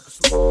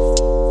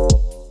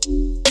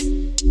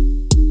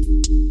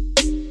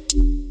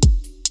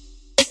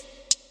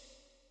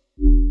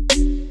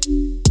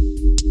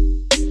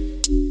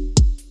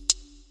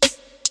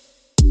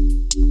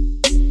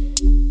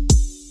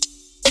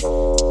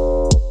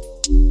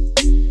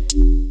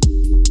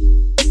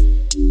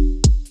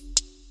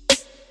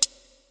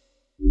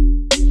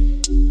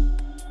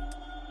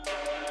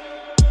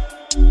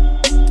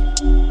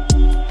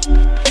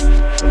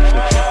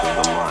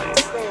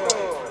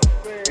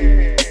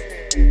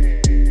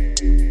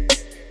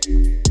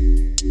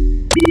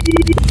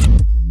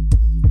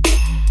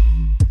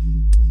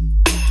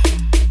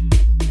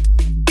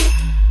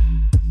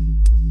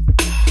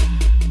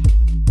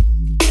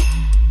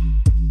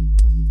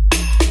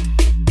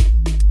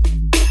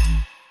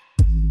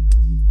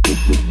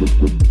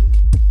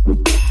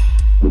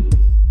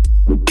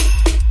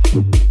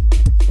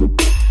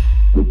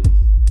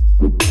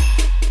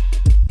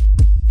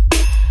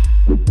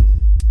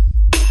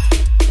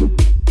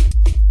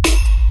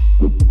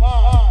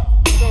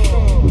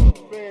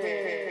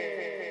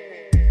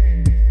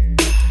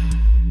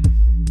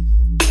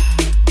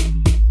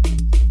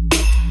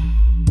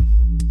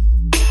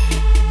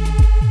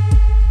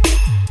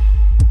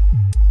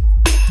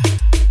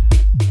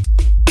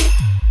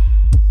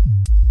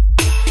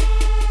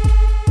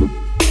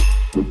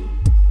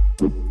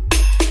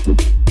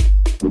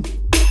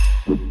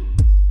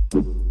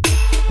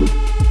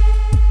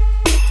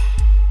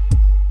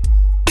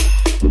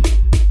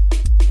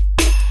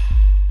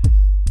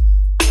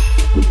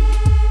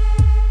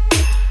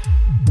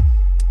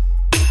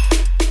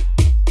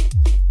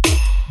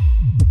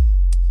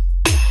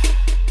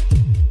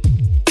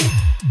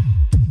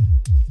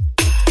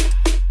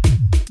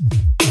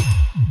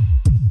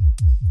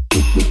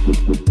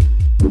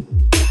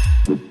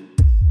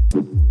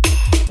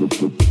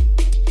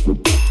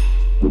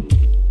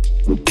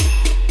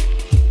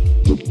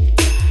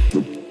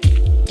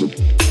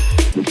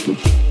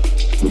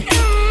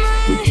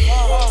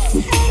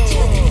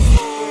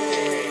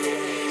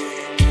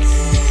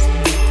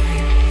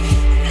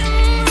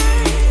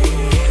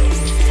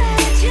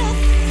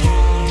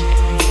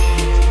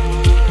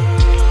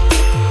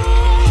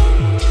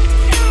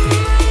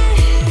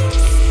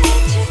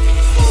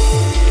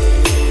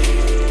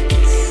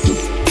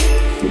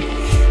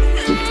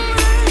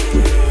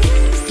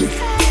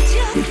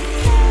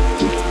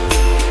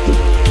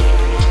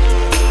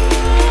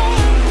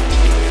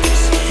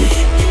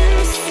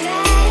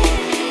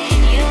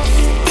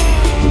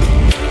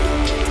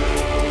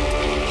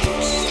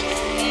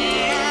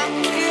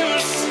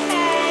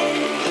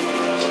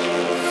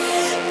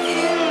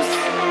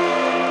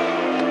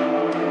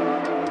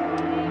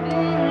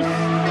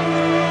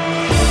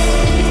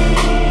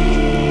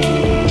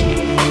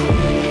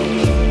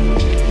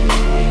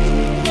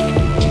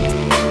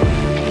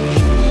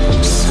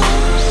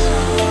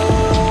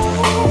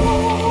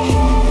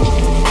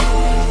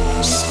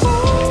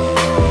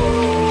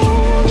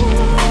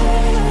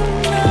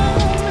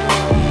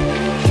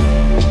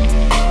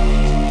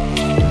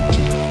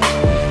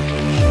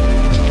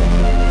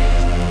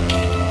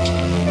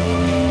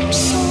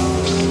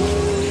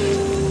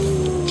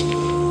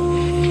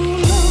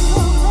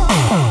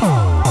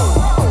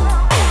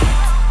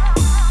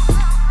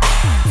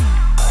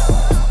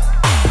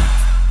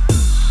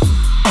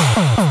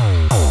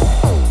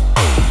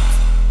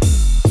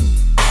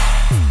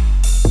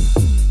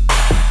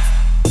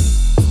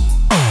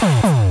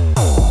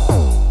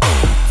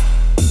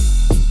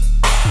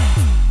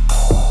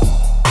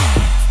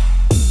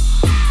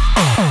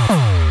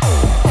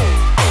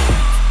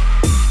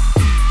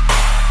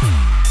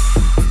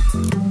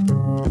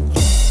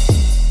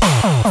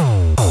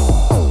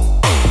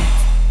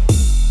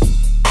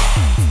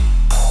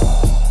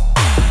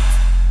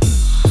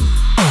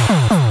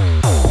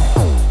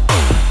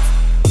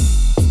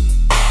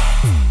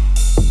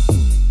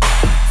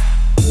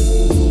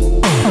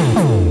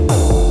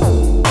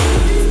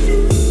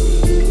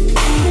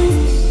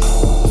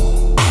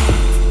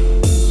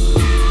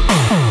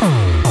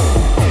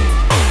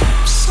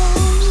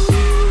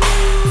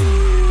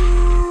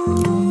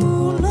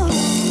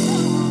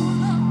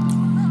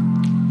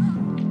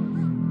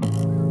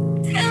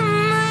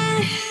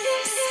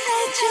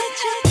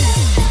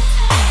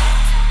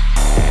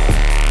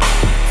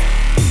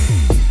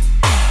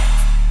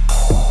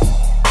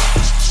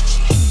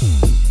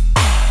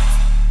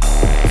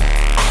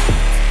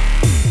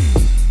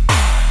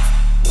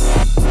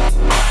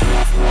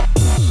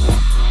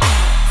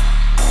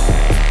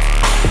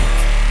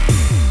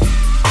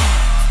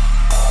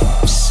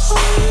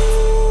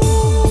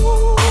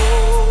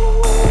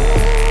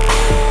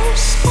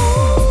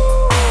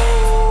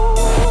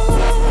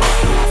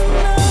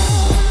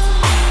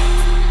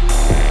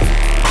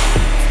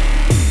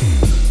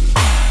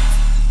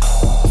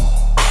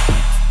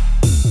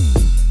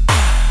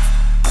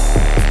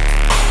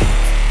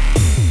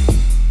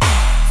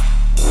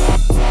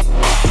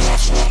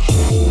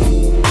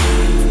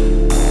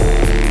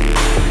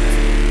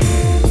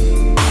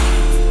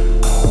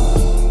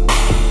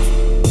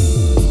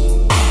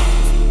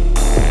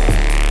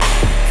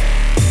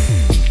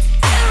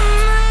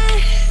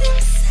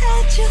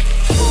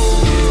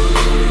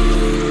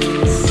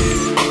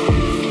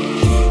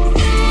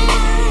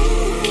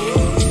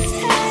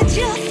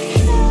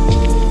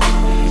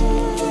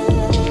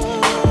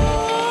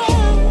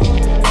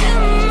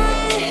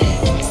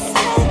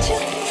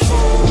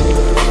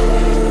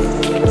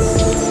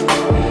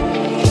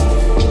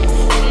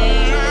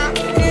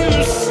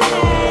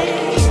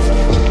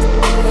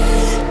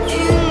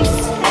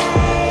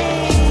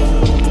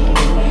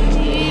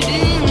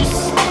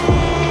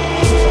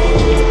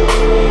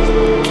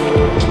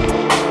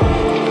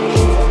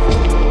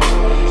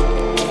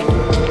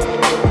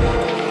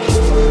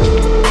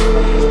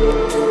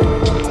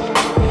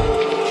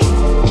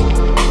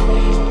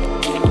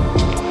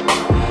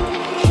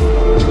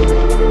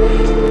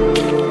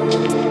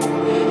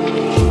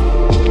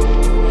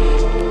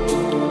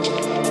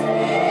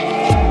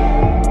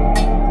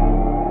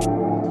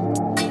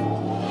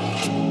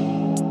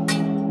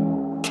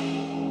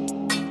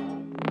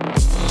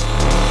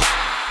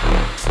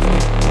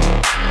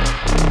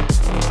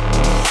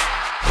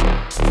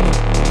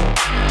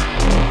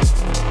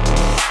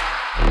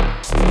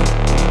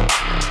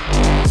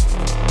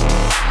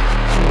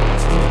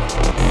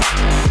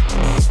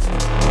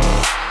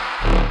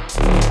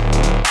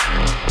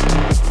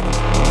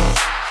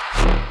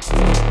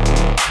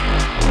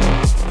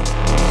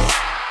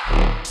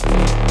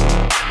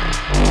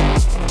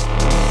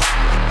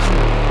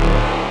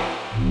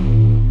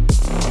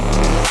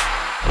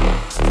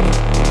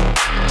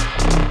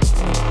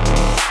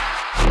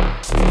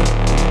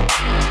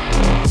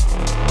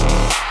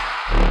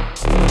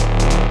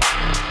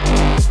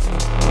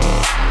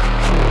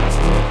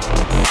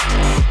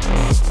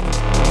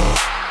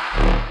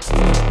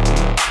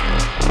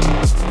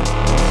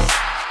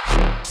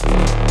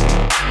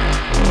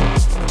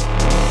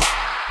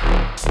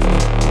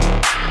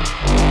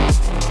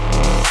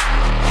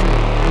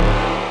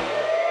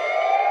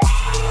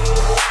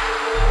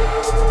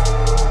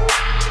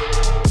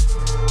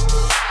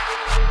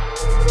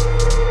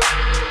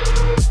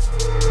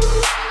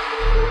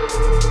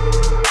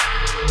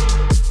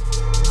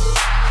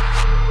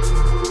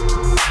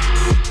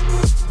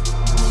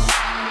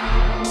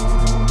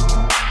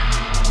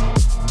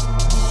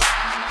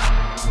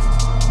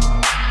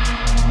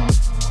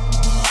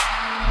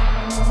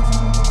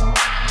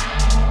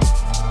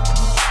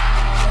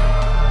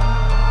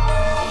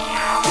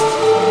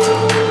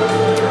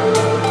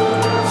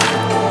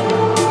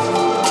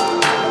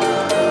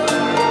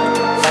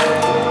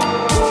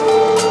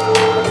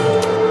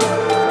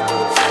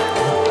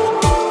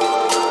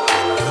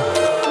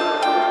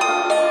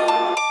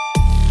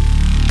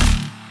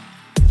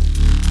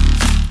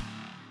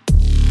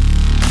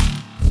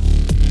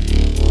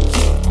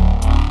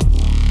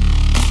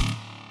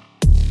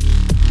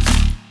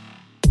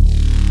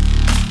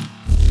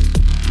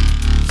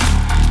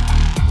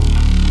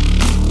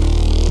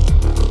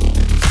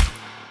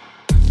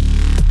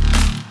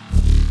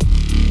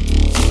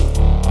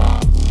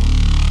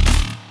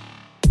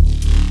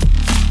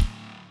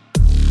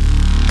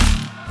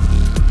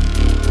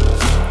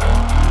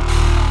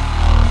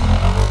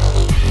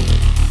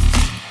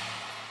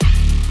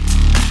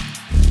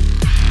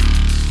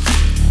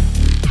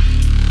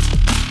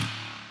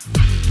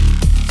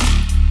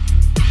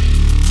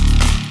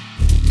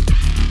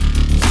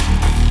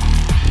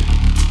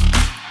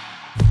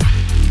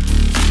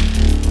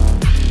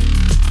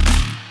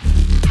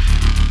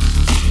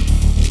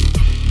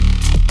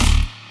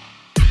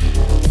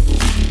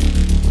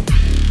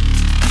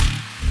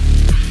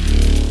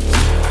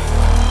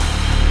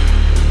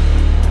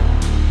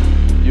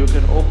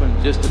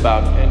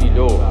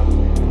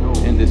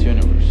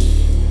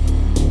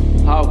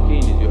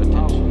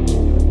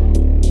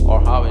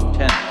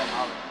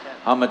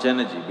 how much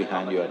energy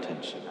behind your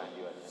attention.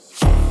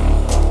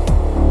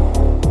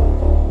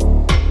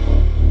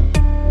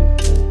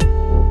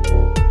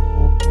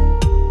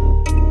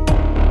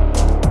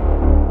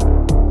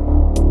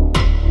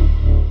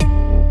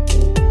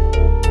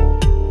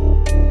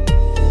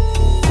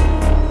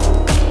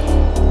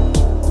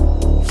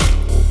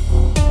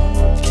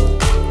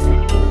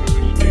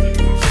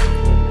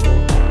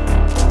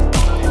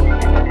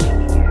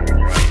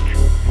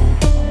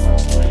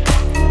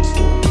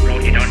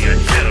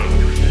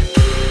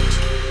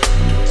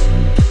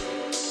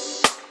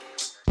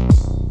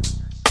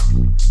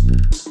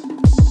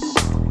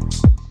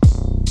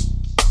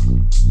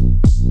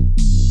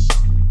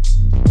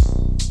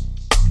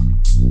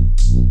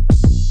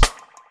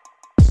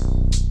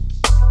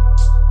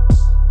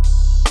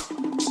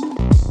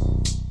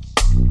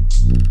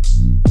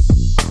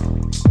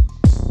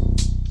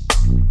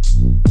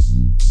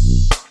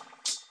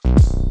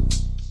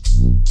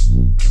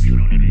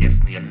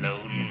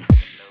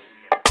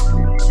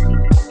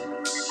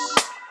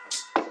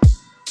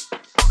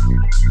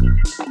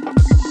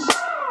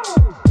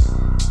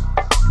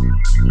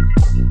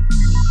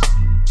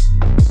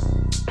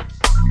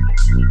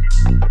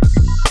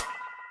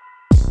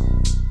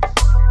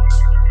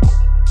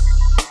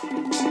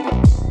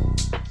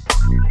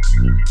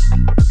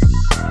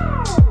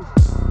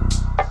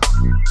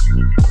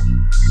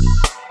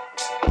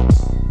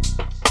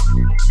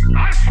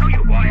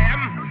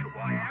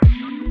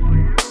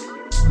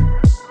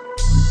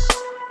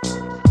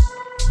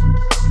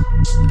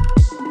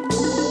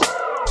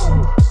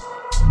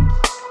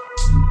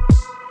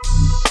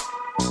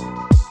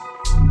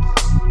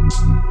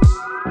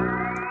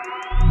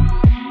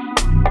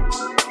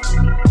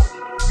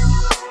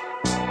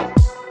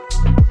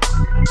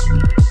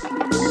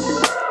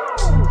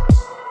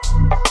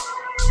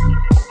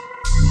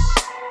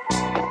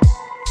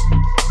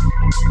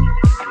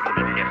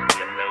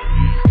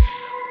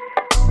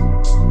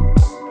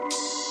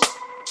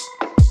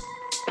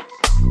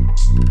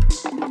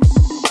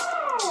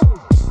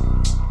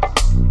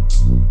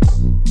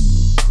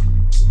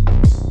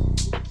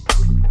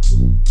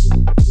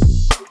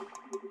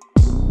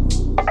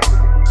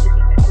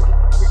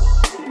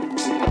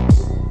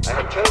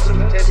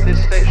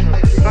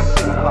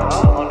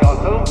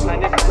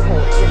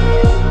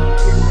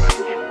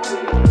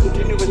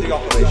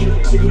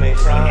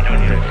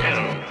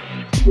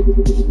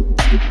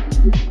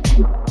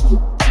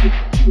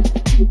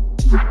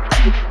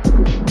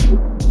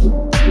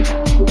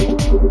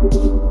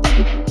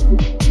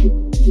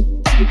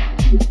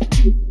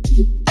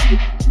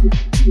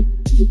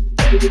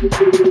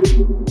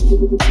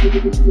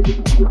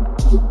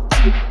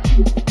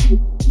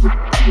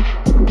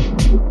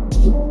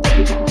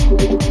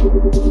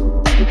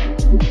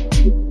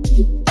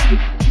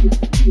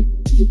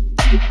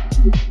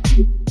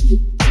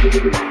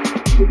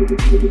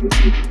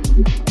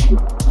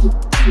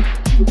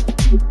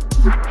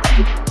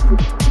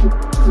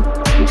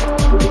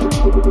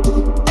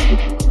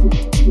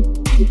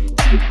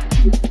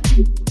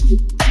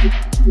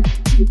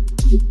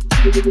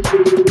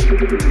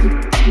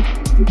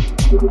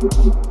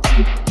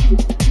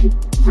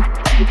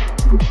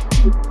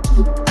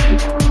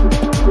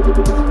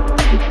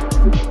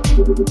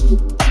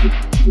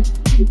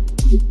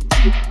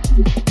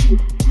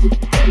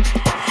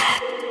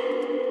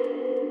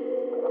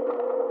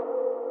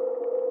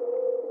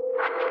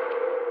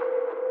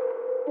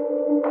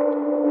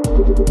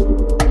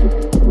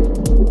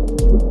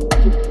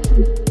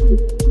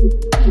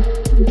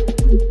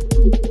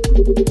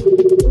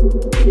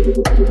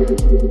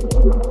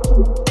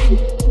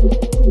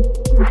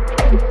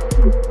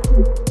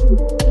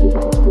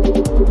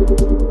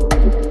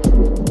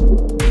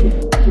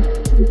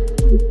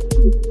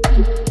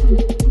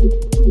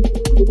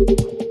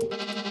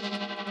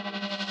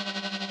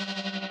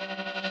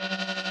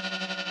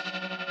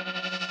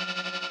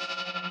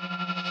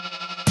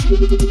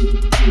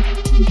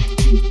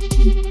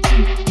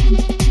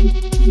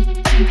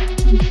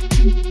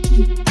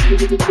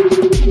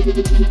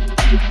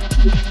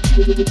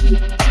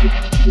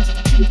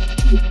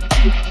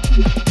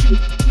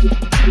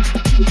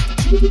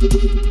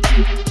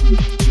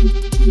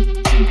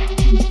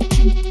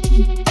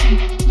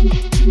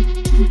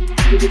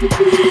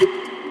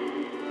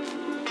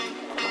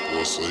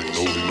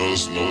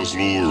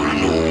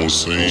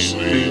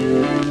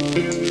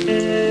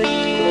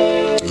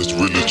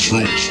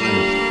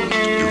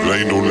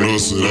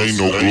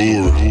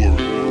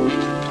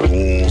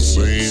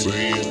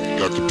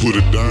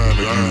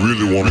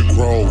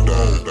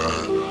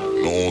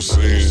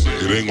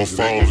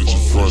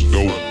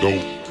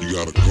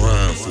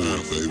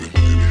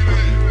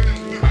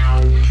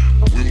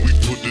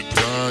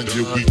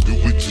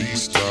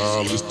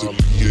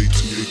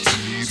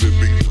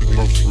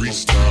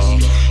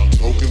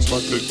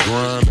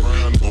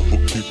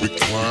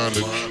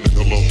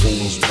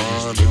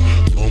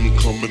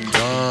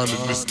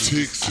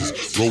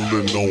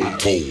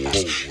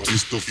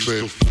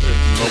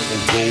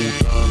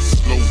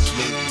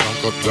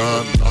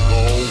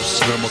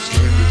 Slam a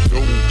candy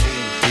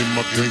door. in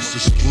my gangster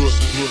strut,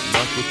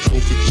 like a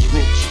trophy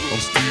truck. I'm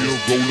still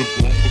rolling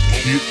bumper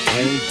kid,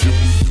 I don't give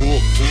a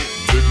fuck.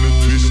 Let the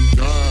bitch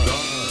die,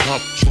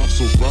 pop trunks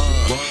a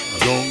ride.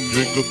 Young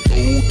nigga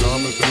throw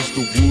diamonds as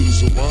the woods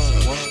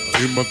around.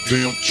 In my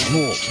damn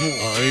trunk,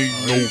 I ain't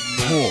no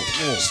punk.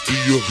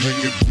 Still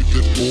hanging with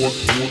that boy,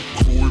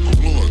 Corey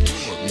Blunt.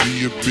 Me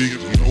and Big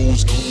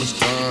Nose coming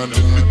down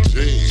in the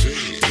day.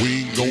 We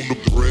ain't gonna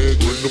brag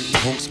when the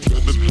punks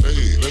better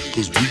lay.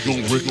 Cause we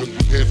gon' wreck a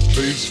cat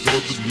face for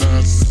the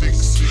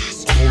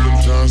 9-6. Calling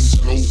down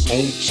slow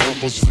on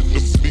choppers in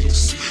the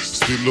mix.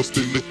 Still up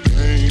in the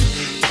game,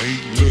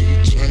 ain't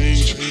nothing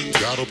changed.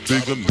 Got a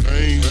bigger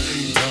name,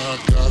 now I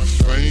got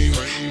fame.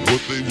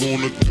 What they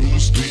wanna do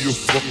is still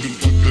fucking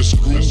with the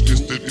screw. It's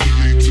that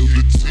EA to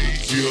the T,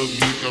 yeah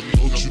nigga, I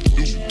know what you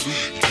do.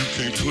 You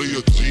can't play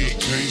a G,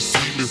 can't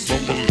see me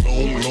from a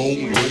long,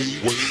 long way.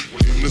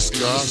 In the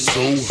sky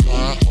so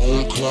high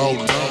on cloud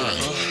 9.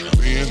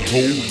 Then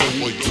hold up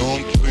a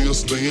young player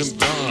staying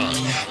down.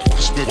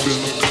 Watch me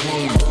been a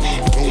corner,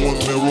 blowing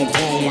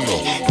marijuana.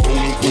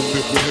 Rolling with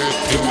the pad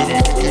in the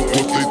liquid,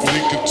 what they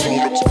thinking,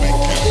 tone up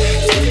speaking.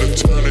 In the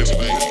turning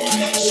lane,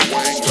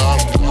 swing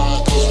out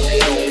wide, cause we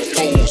on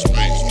foes,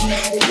 man.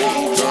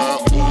 Roll down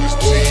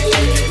OST,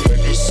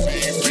 niggas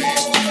see me.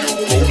 Still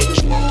rolling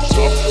drums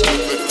up,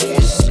 till they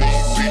boys see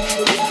me.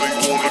 What they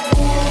wanna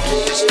do,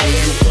 is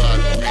still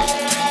ride me. A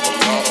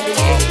lot of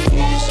my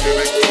boys, yeah,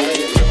 they go with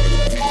the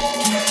beat.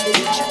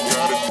 But you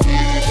gotta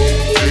get it,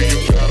 yeah, you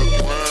gotta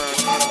grind.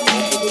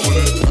 I'ma put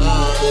it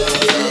down,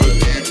 gotta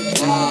get it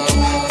mine.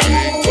 I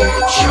ain't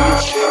gonna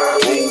choose,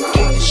 roll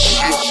on the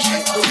shit.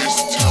 This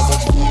time I'm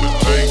pulling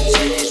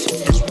 19s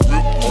with this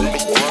rip on the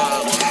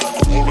grind.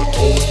 Rolling on the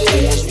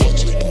doors,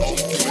 watching young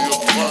player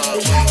climb.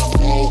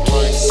 All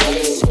white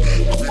zones,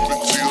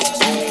 creeping to your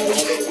zone.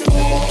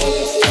 On my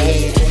phone,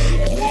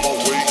 on my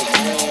way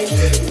home.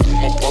 Do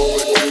my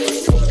power in the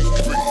fucking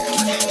creek.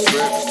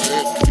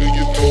 Fat, yeah,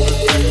 you know that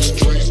nigga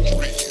straight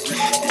street.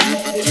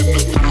 Living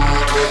in the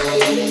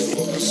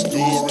motherfucking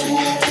story.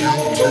 You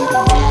know the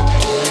man,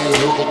 ain't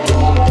never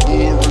gone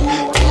boring.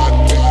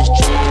 Goddamn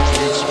straight,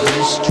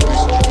 bitch,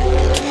 straight.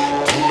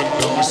 Coming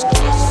down the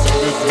sky, see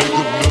that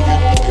nigga living.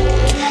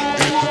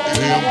 At the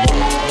damn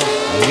light,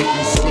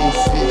 looking so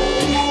good.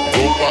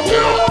 Go by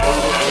air,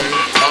 and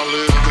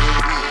holla at that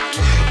bitch.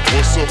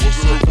 What's up,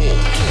 third wall?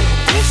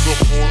 What's up,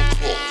 on the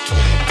clock?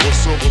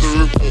 What's up,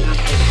 third wall?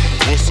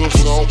 What's up,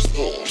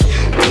 Southport?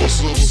 What's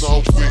up,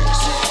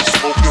 Southwest?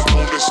 Smoking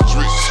on the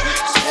streets.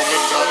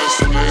 Coming down the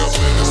slab,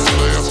 and the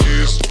slab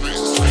is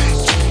streets.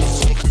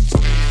 Fucking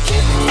teeth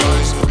on the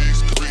lights, big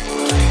creek.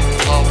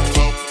 Pop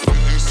up,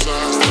 and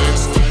inside,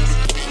 that's on the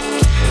key.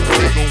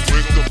 We gon'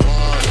 wreck the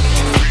mind,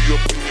 we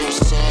up in your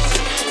side.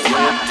 We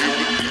up in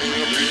the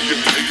damn, and your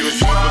niggas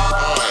in the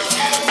night.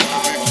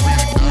 We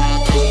 9,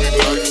 cause we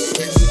like 6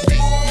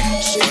 feet.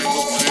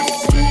 Swingers in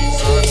flames,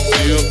 out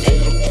there on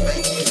the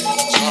creek.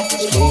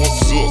 Choppers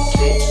boys up,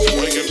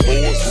 swinging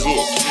boys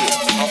up.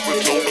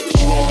 Hopping on the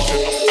trunk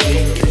and I'm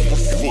gonna give a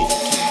fuck.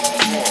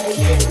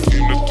 In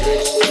the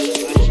gangsta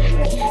truck,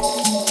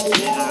 we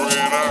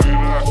ran out.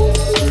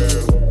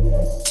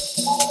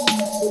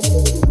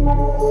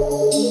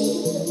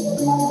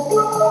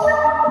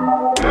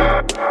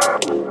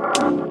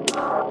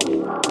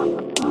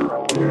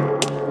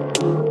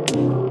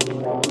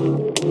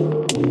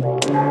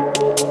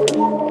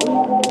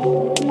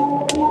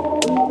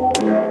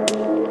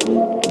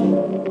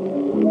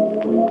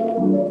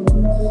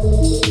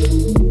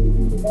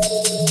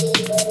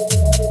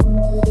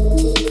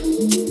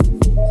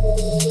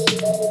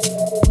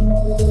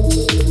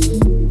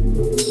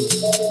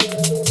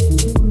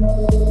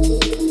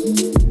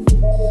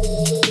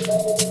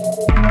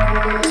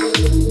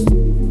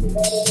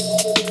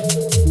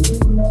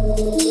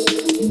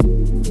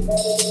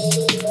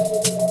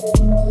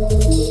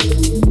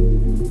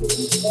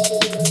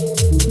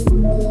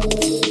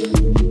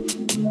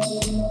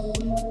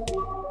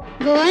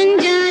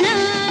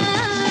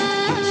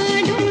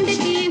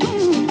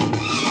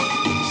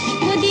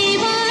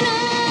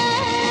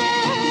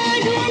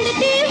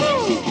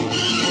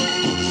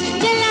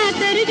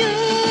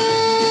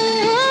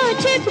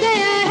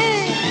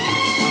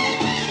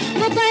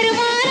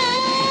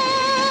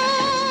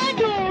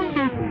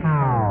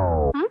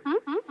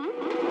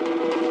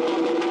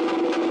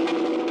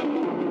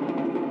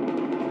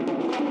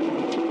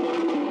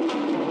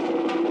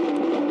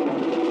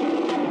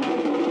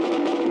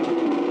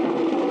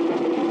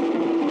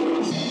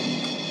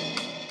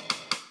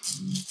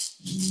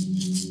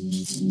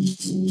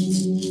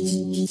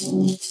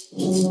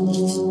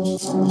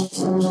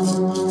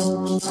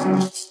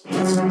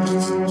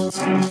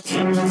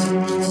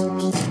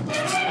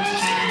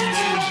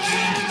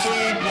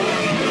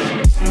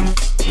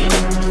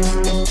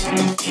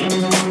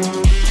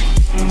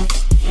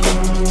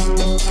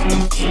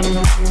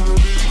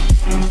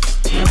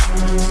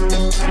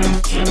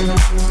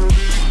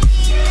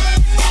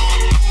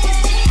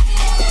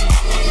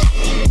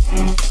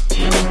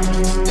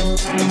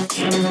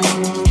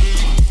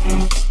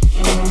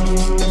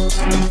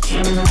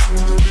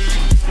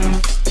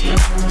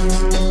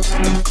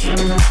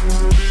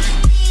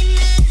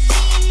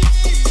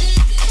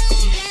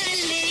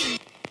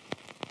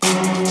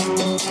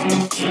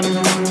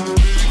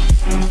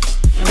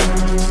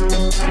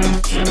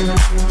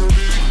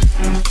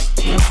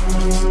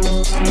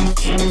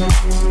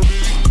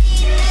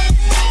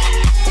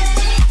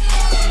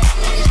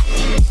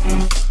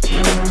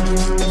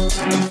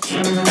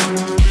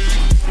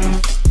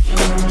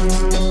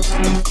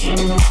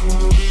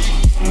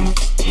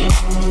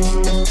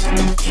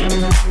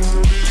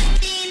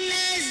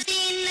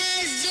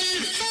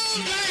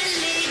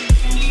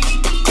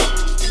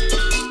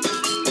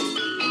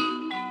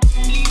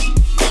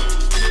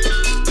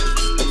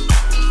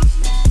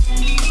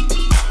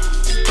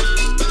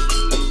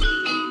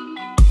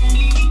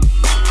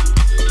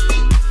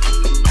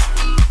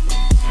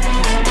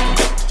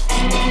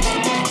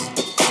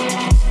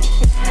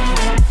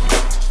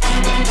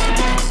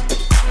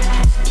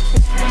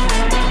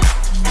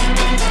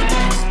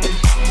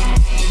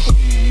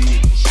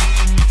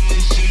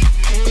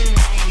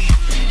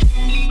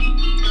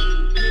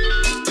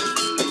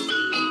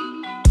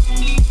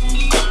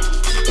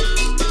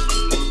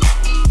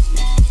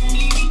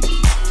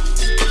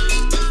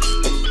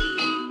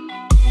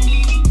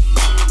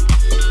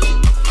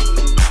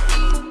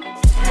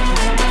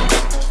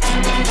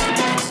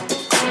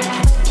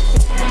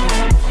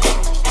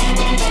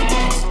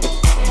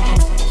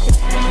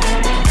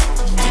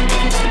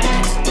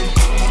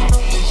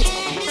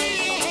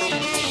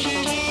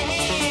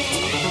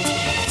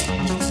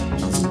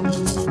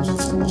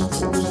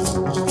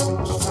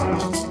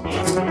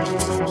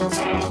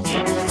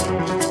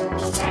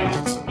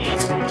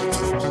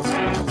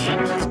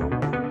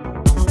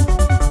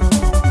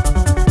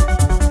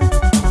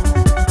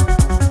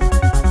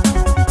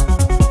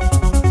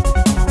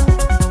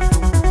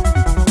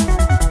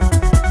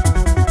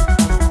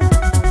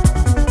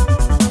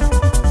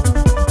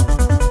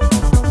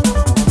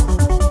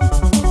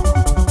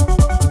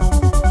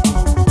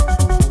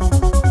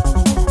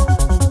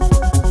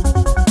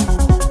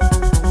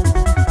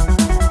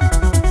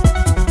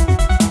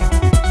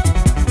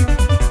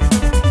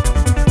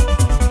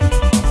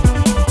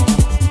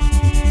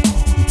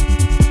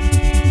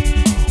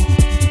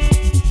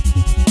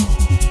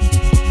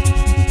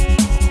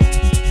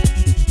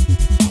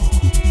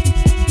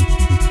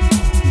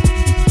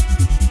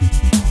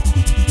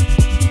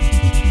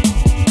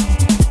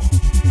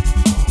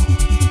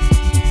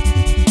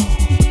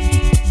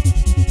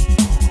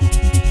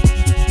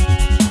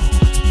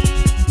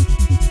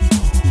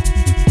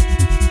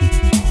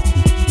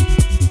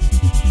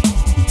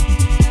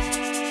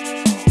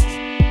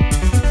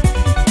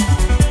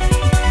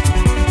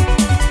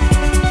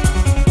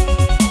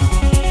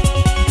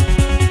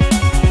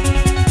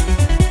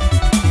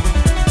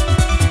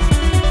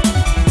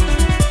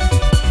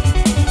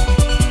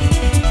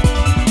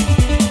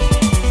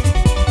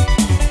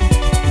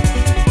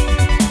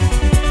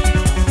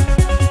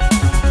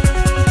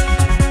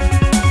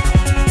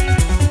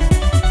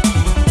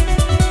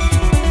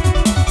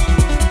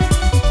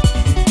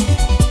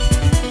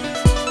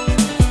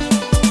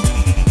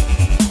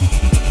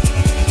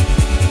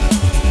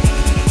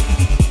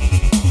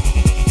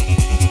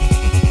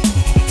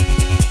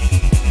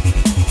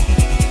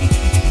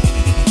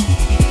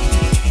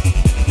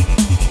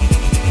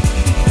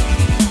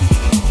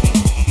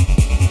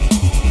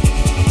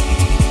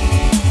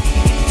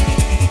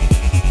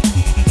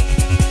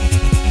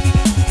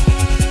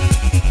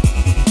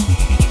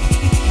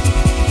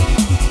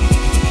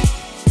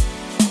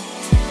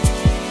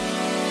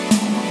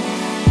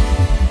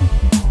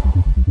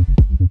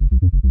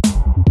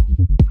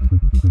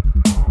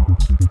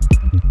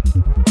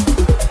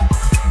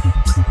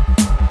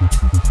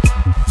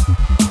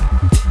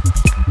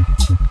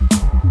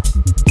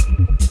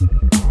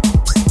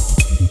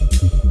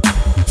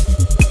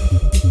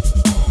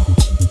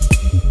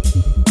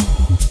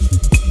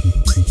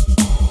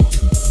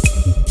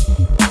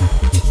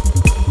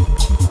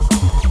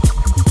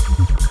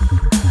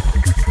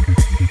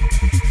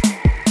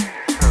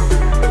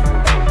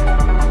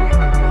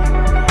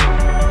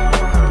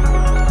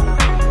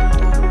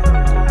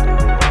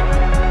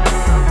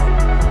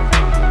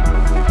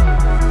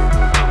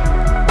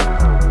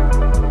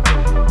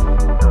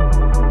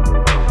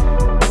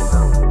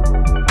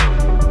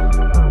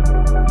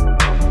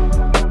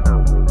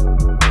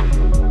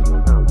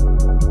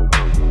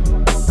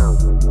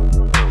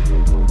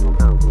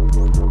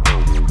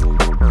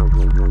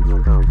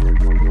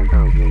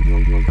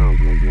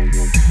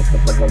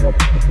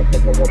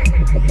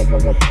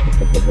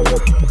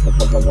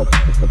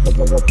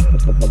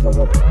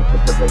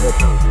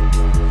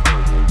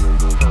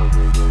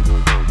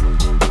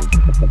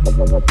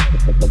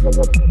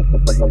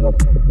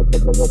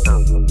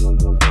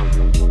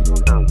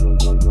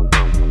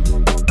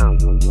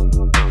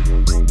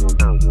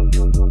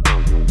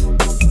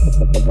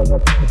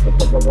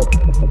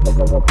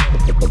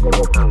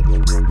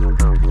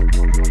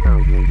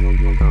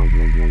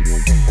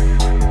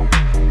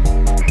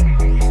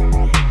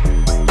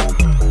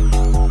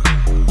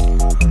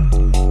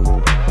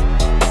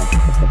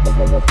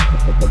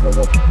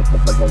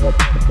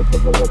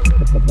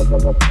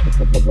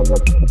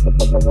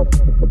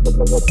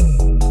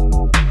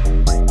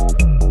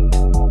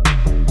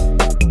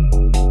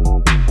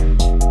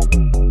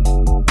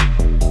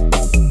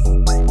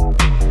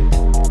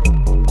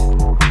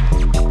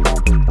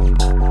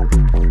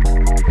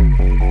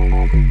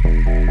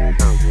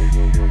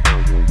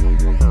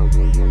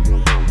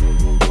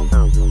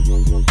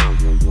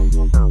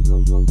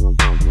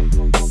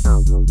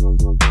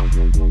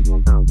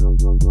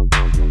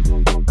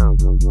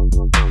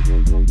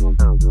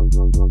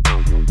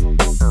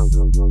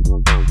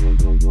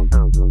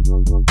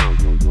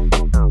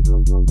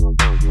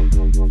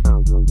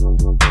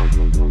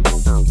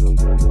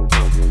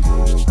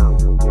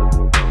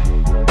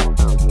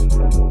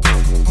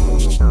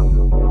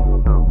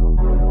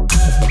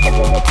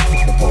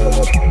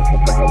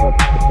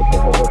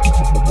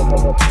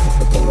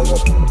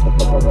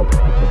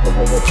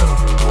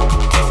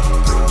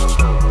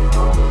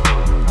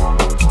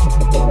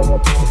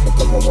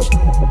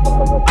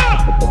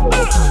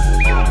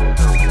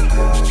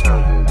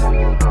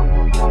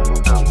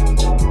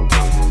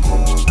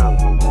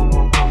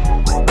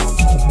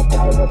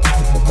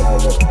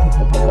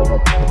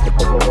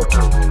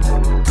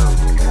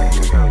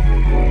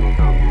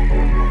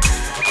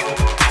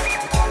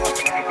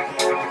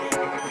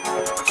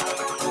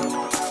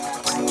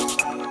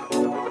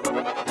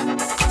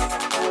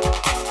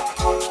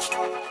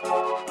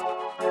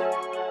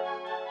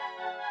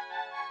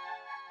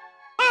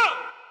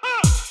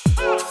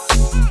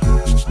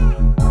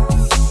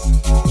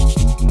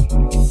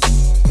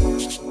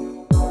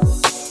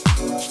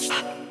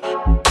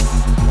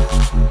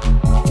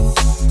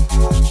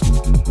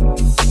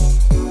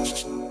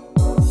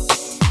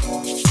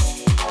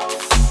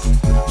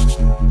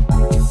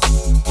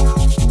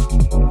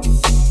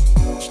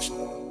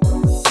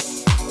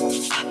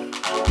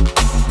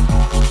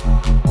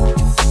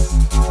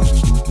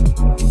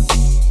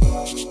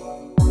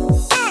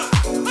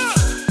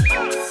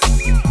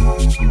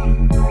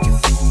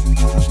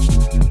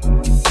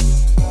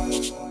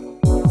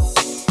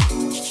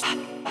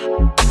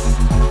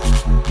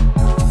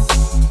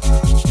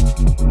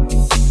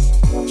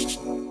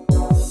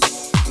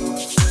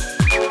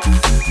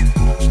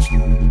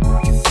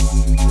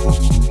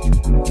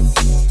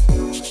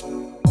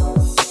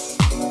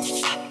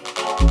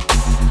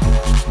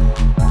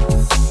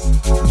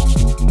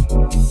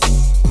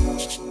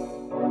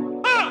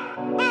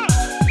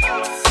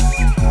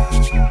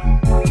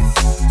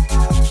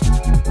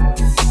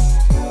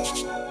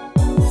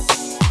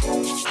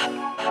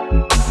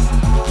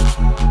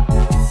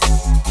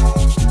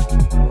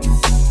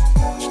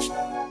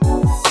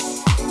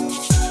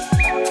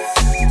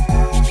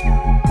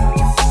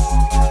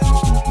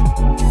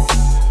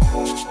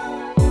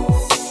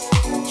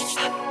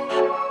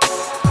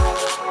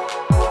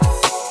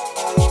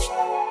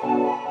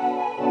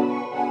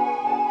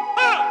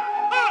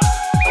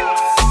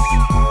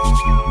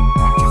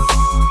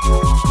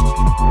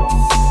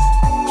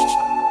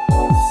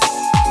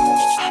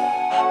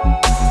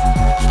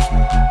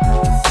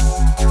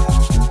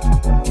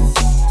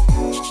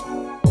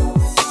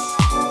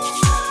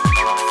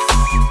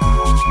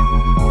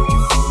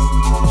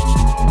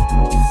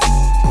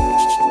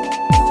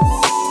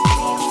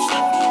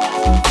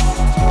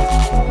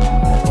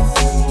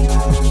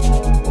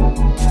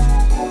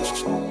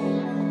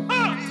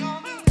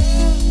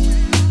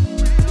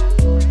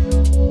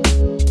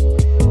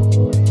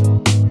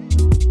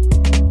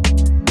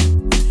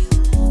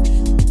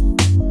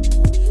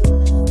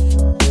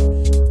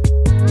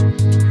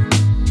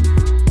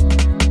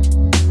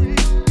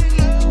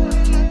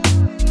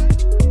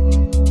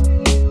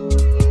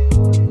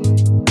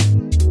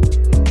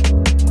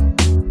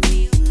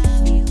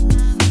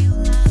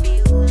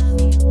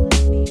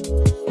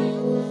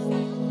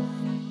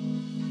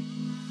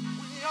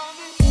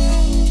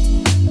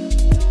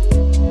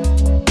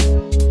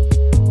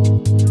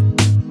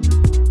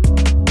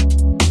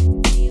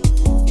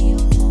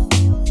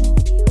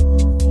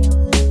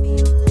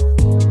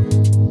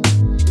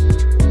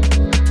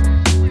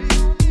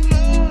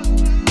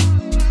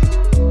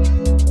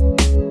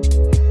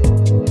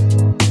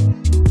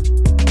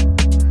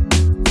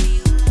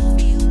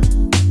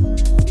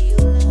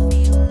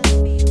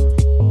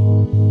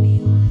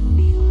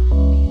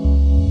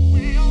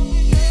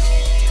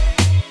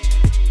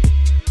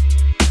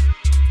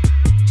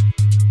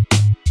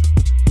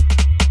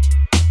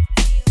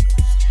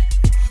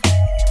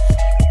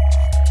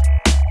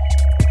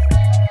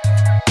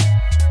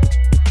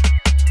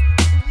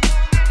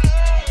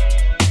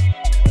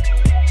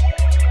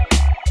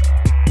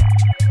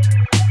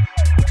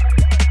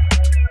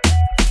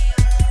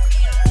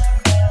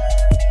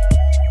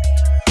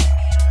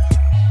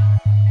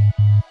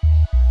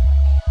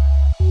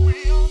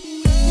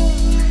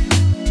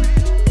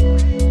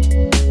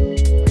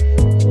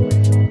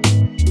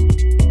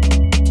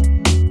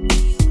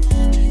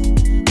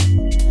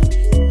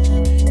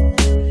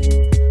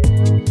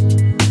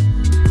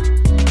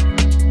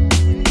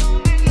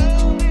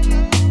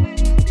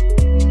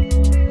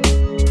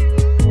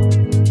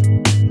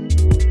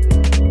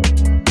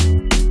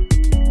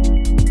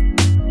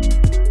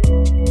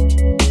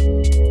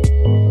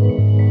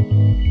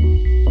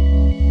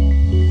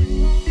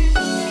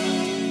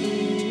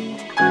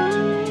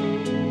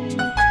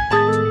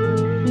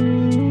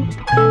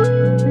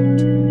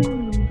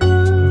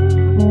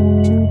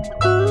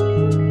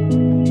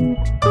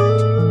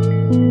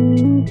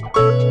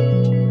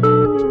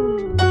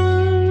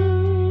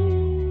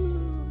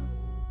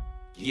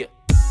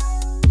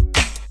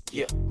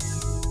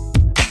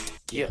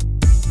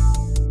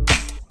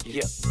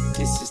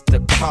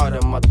 Carter,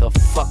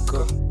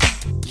 motherfucker.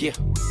 Yeah.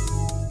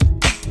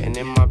 And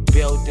in my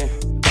building,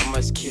 I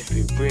must keep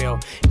it real.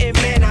 And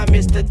man, I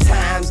miss the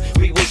times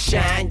we would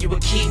shine. You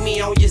would keep me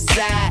on your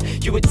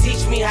side. You would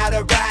teach me how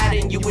to ride,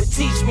 and you would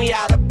teach me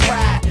how to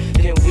pride.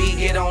 Then we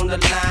get on the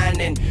line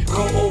and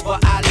go over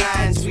our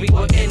lines. We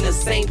were in the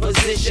same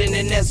position,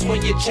 and that's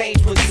when you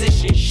change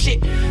position.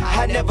 Shit,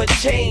 I never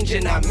change,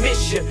 and I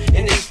miss you.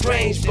 And it's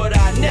strange, but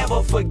I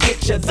never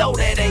forget you. Though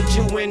that ain't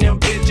you in them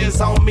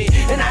pictures on me,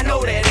 and I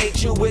know that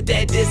ain't you with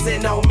that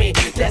dissing on me.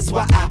 That's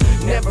why I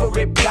never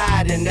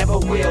replied and never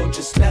will.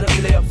 Just let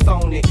them live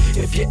on it.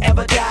 If you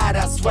ever died,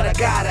 I swear to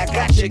God, I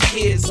got your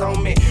kids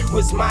on me.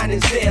 What's mine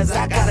is theirs,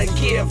 I gotta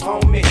give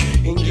on me.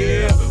 And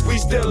yeah, we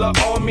still a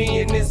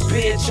army in this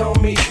bitch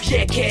on me.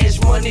 Yeah, cash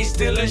money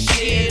still a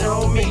shit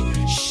on me.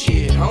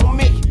 Shit on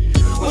me.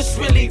 What's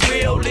really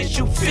real is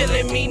you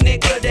feeling me,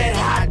 nigga. That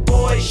hot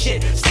boy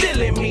shit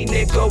still in me,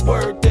 nigga.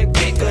 Word the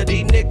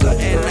giggity, nigga.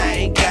 And I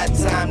ain't got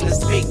time to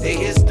speak the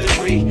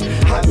history.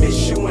 I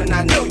miss you and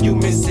I know you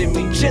missing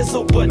me.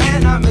 Chisel, but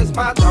man, I miss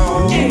my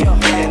dog. Yeah.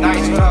 And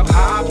nights club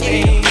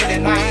hopping,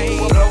 and night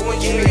we're blowing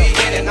trees,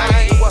 and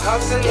night we're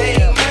hustling.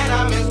 Man,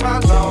 I miss my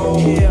dog.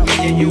 Yeah.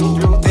 Me and you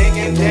through thick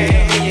and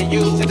thin, me and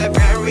you to the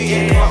very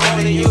end. For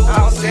only you,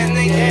 I'll send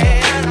the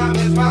end. I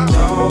miss my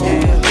dog.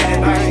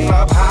 And night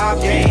club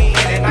hopping,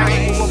 and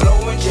night we're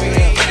blowing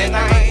trees, and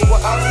night we're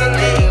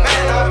hustling.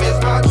 Man, I miss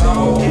my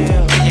dog.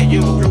 Me and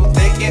you through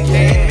thick and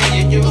thin,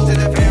 me and you to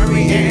the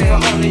very end.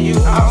 For only you,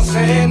 I'll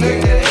send the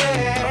end.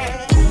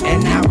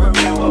 And I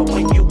remember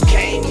when you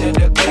came to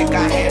the clique,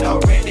 I had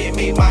already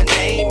made my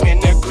name in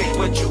the clique,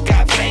 but you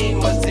got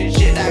famous and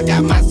shit. I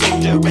got my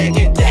soldier rag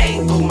and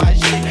dang for my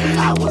shit.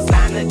 I was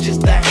honored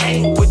just to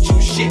hang with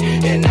you shit,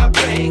 and I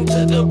bang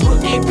to the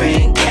boogie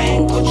bang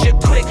bang with your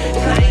clique.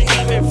 And I ain't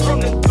even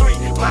from the three,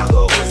 my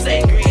hood was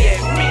angry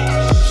at me.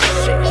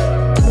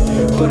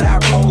 Shit. But I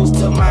rose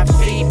to my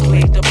feet,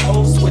 played the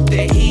post with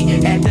the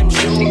heat, at them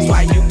shoes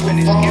while you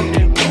performed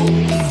and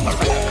moved.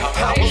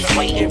 I was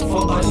waiting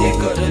for a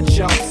nigga to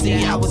jump.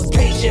 See, I was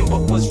patient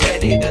but was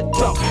ready to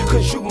dump,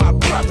 cause you my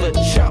brother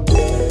chump.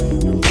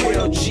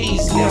 Real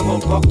G's never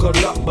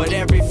buckle up, but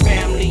every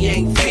family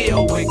ain't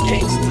filled with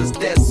gangsters,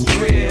 that's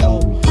real.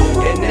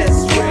 And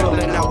that's real,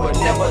 and I would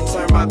never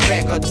turn my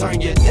back or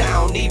turn you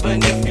down,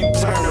 even if you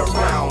turn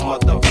around,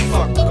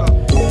 motherfucker.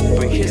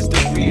 But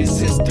history is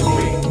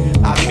history.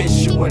 I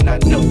miss you and I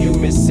know you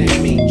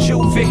missing me,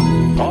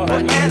 Juvie.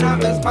 But man, I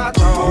miss my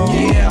dog.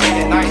 Yeah,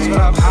 and nights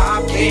club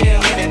hopping,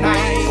 and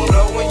night we're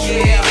blowing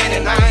trees,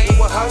 and night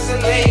we're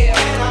hustling.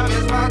 And I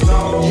miss my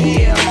dog.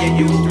 Yeah, and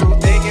you through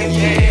thick and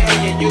thin,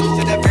 and you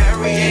to the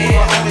very end.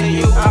 For only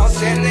you, I'll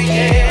send the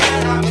end.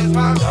 And I miss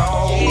my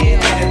dog.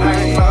 Yeah, and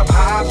night club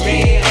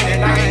hopping,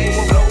 and night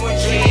we're blowing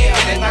trees,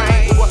 and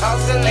night we're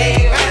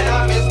hustling. And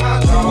I miss my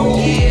dog.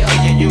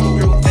 Yeah, and you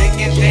through thick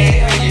and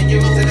thin, and you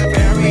to the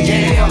very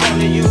end. For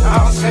only you,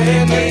 I'll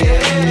send the end.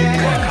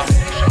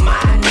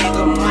 My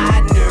nigga, my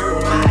nerve,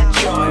 my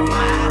joy,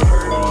 my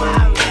hurt,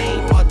 my main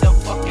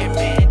motherfucking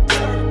man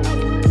dirt.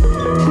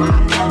 My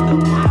mother,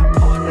 my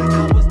partner,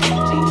 I was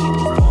teaching, he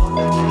was born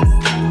and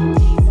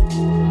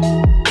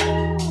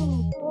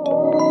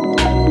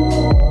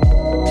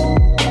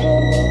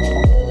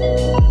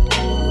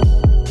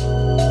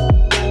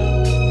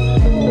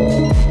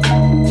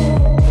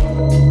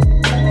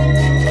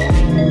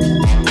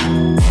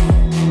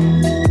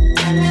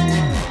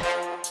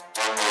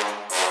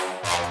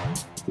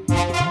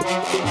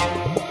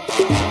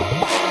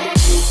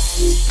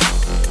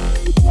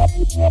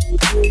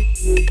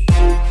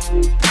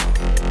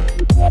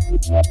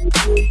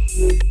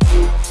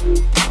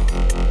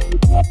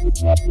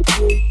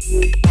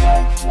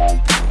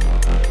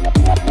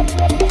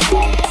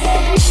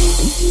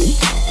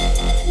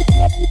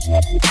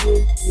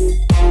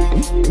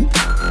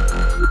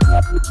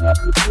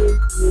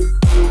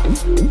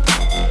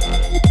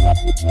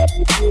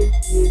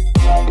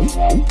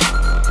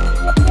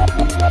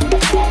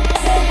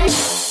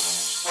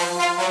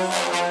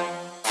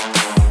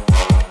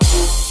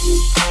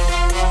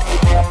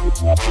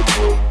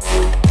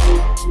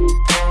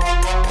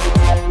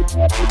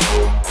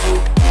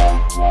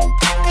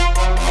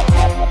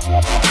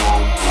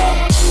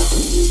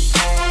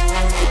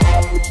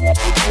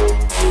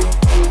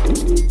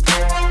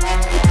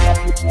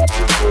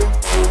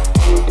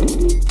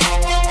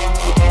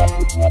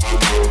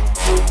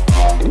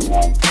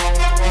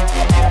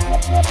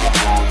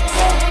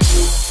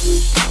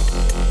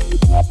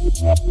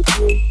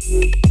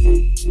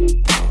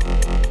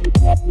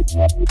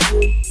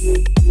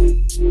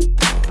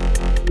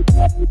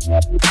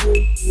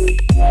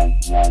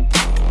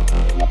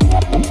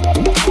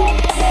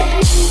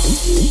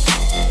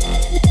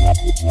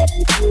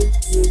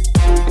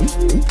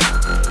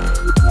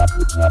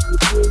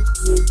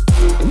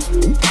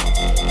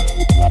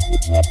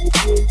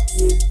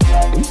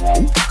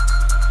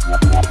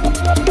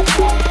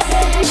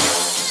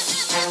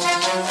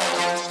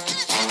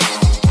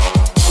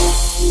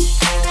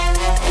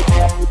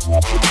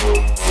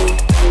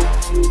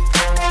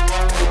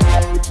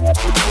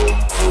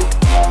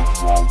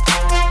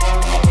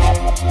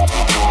We'll be right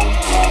back.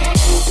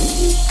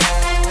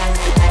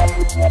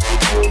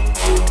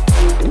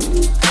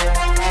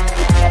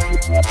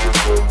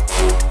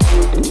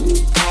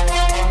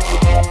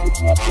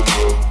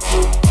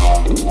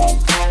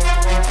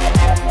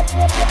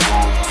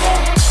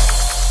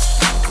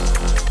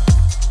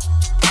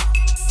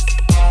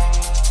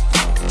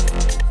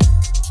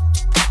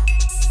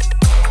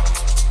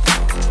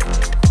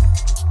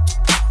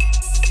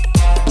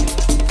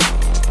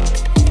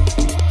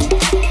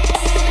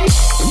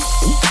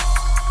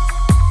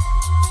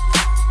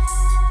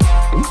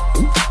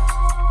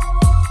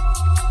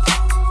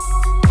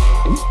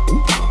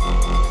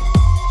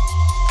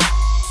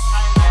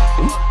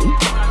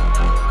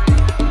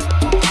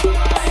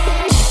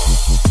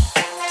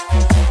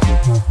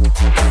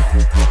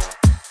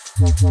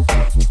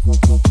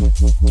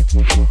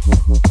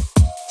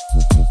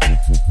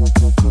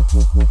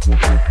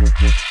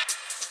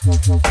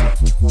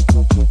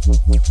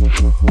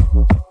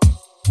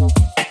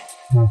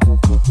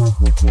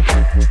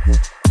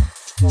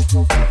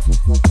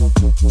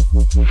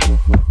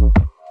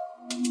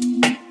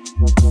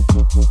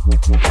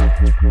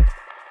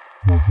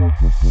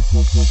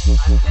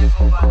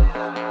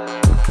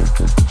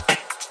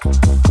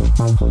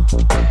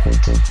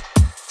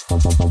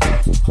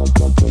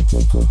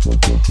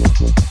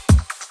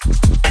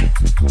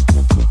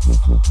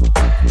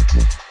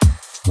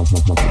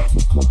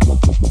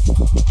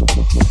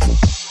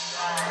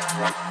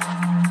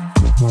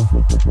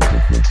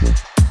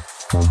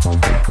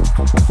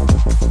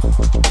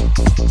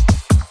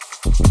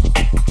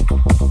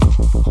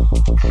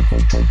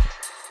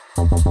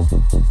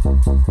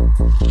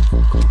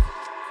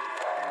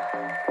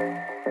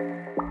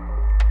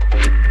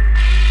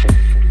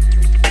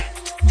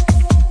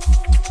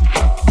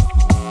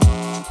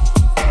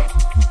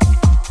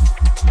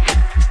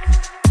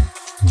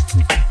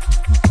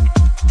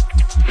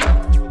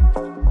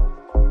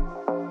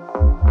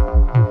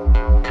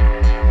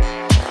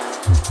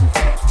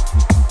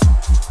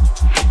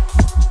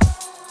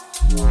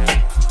 Yeah.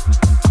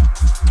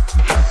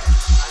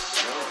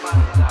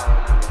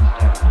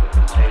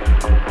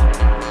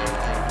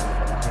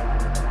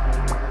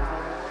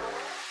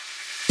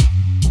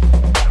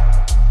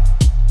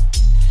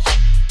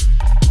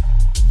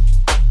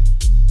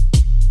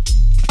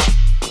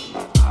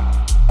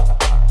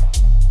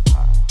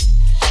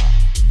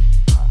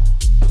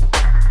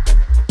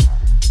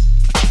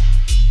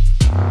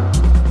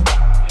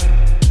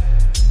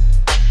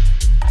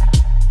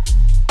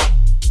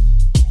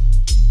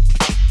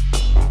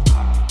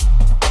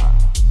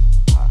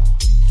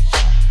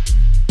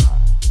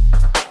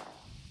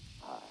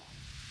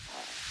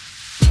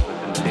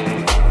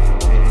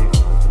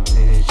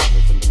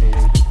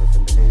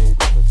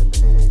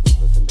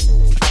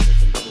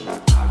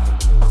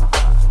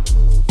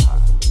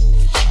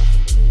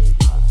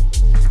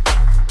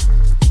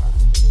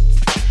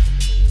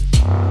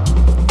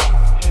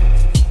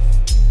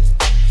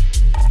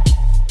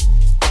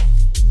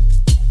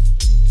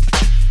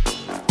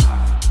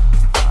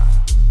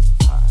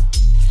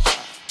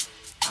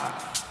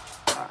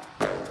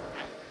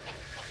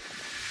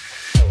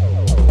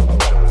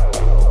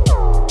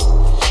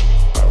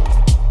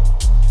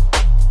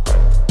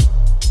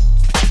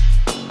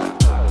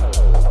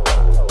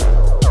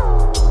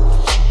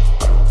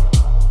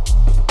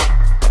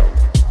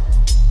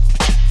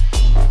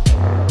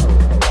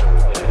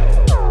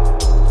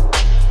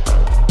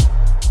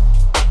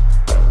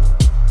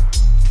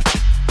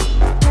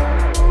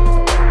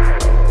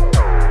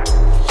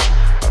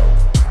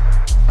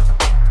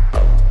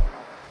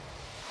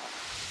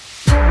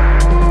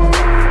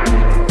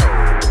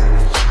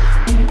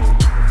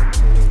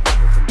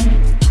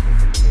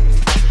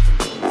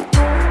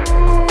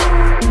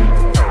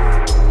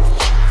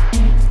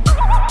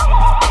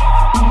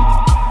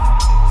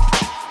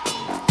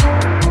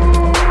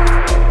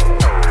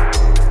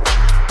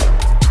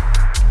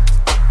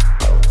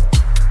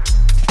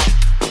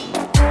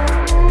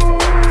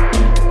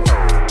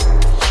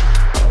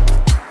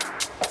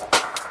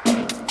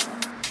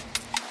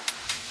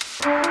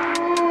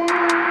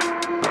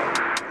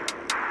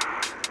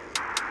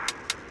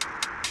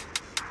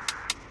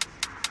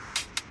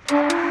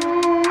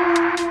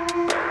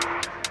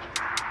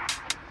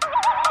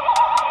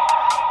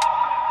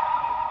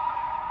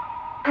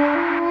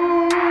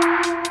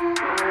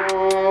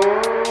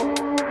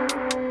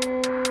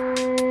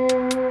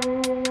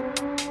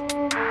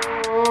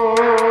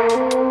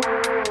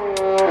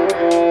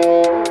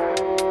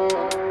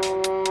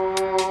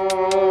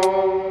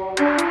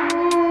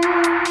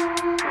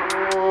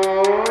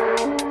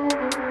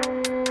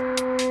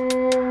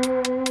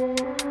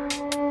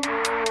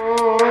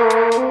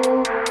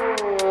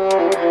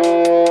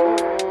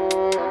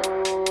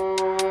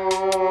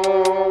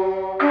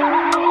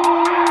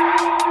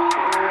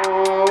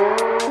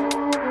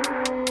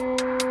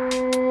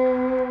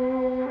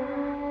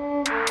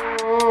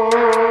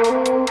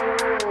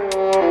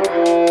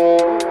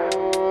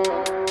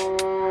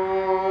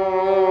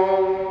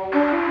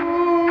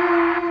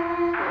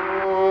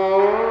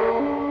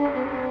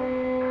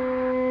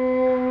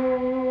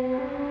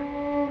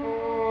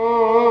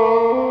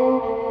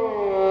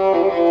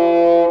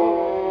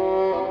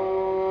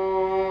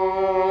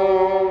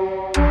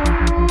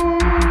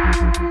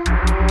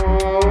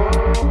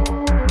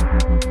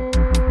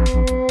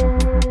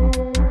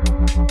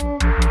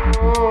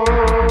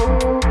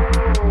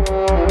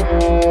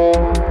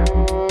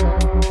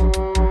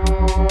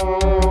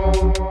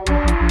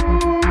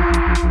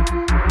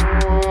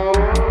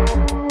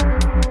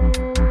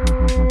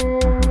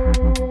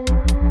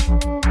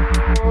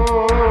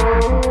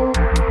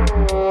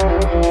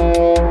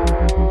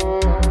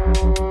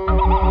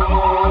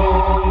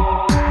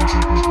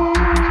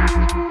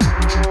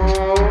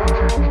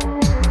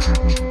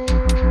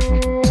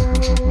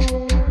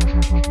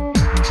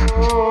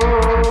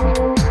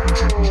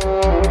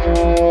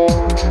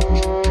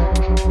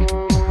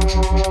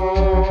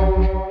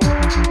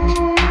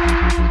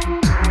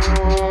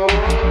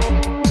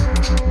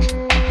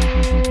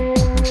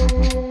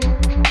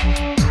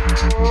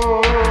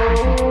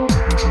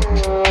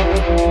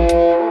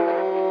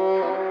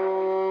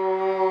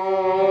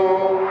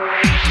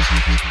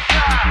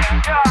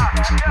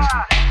 Yeah.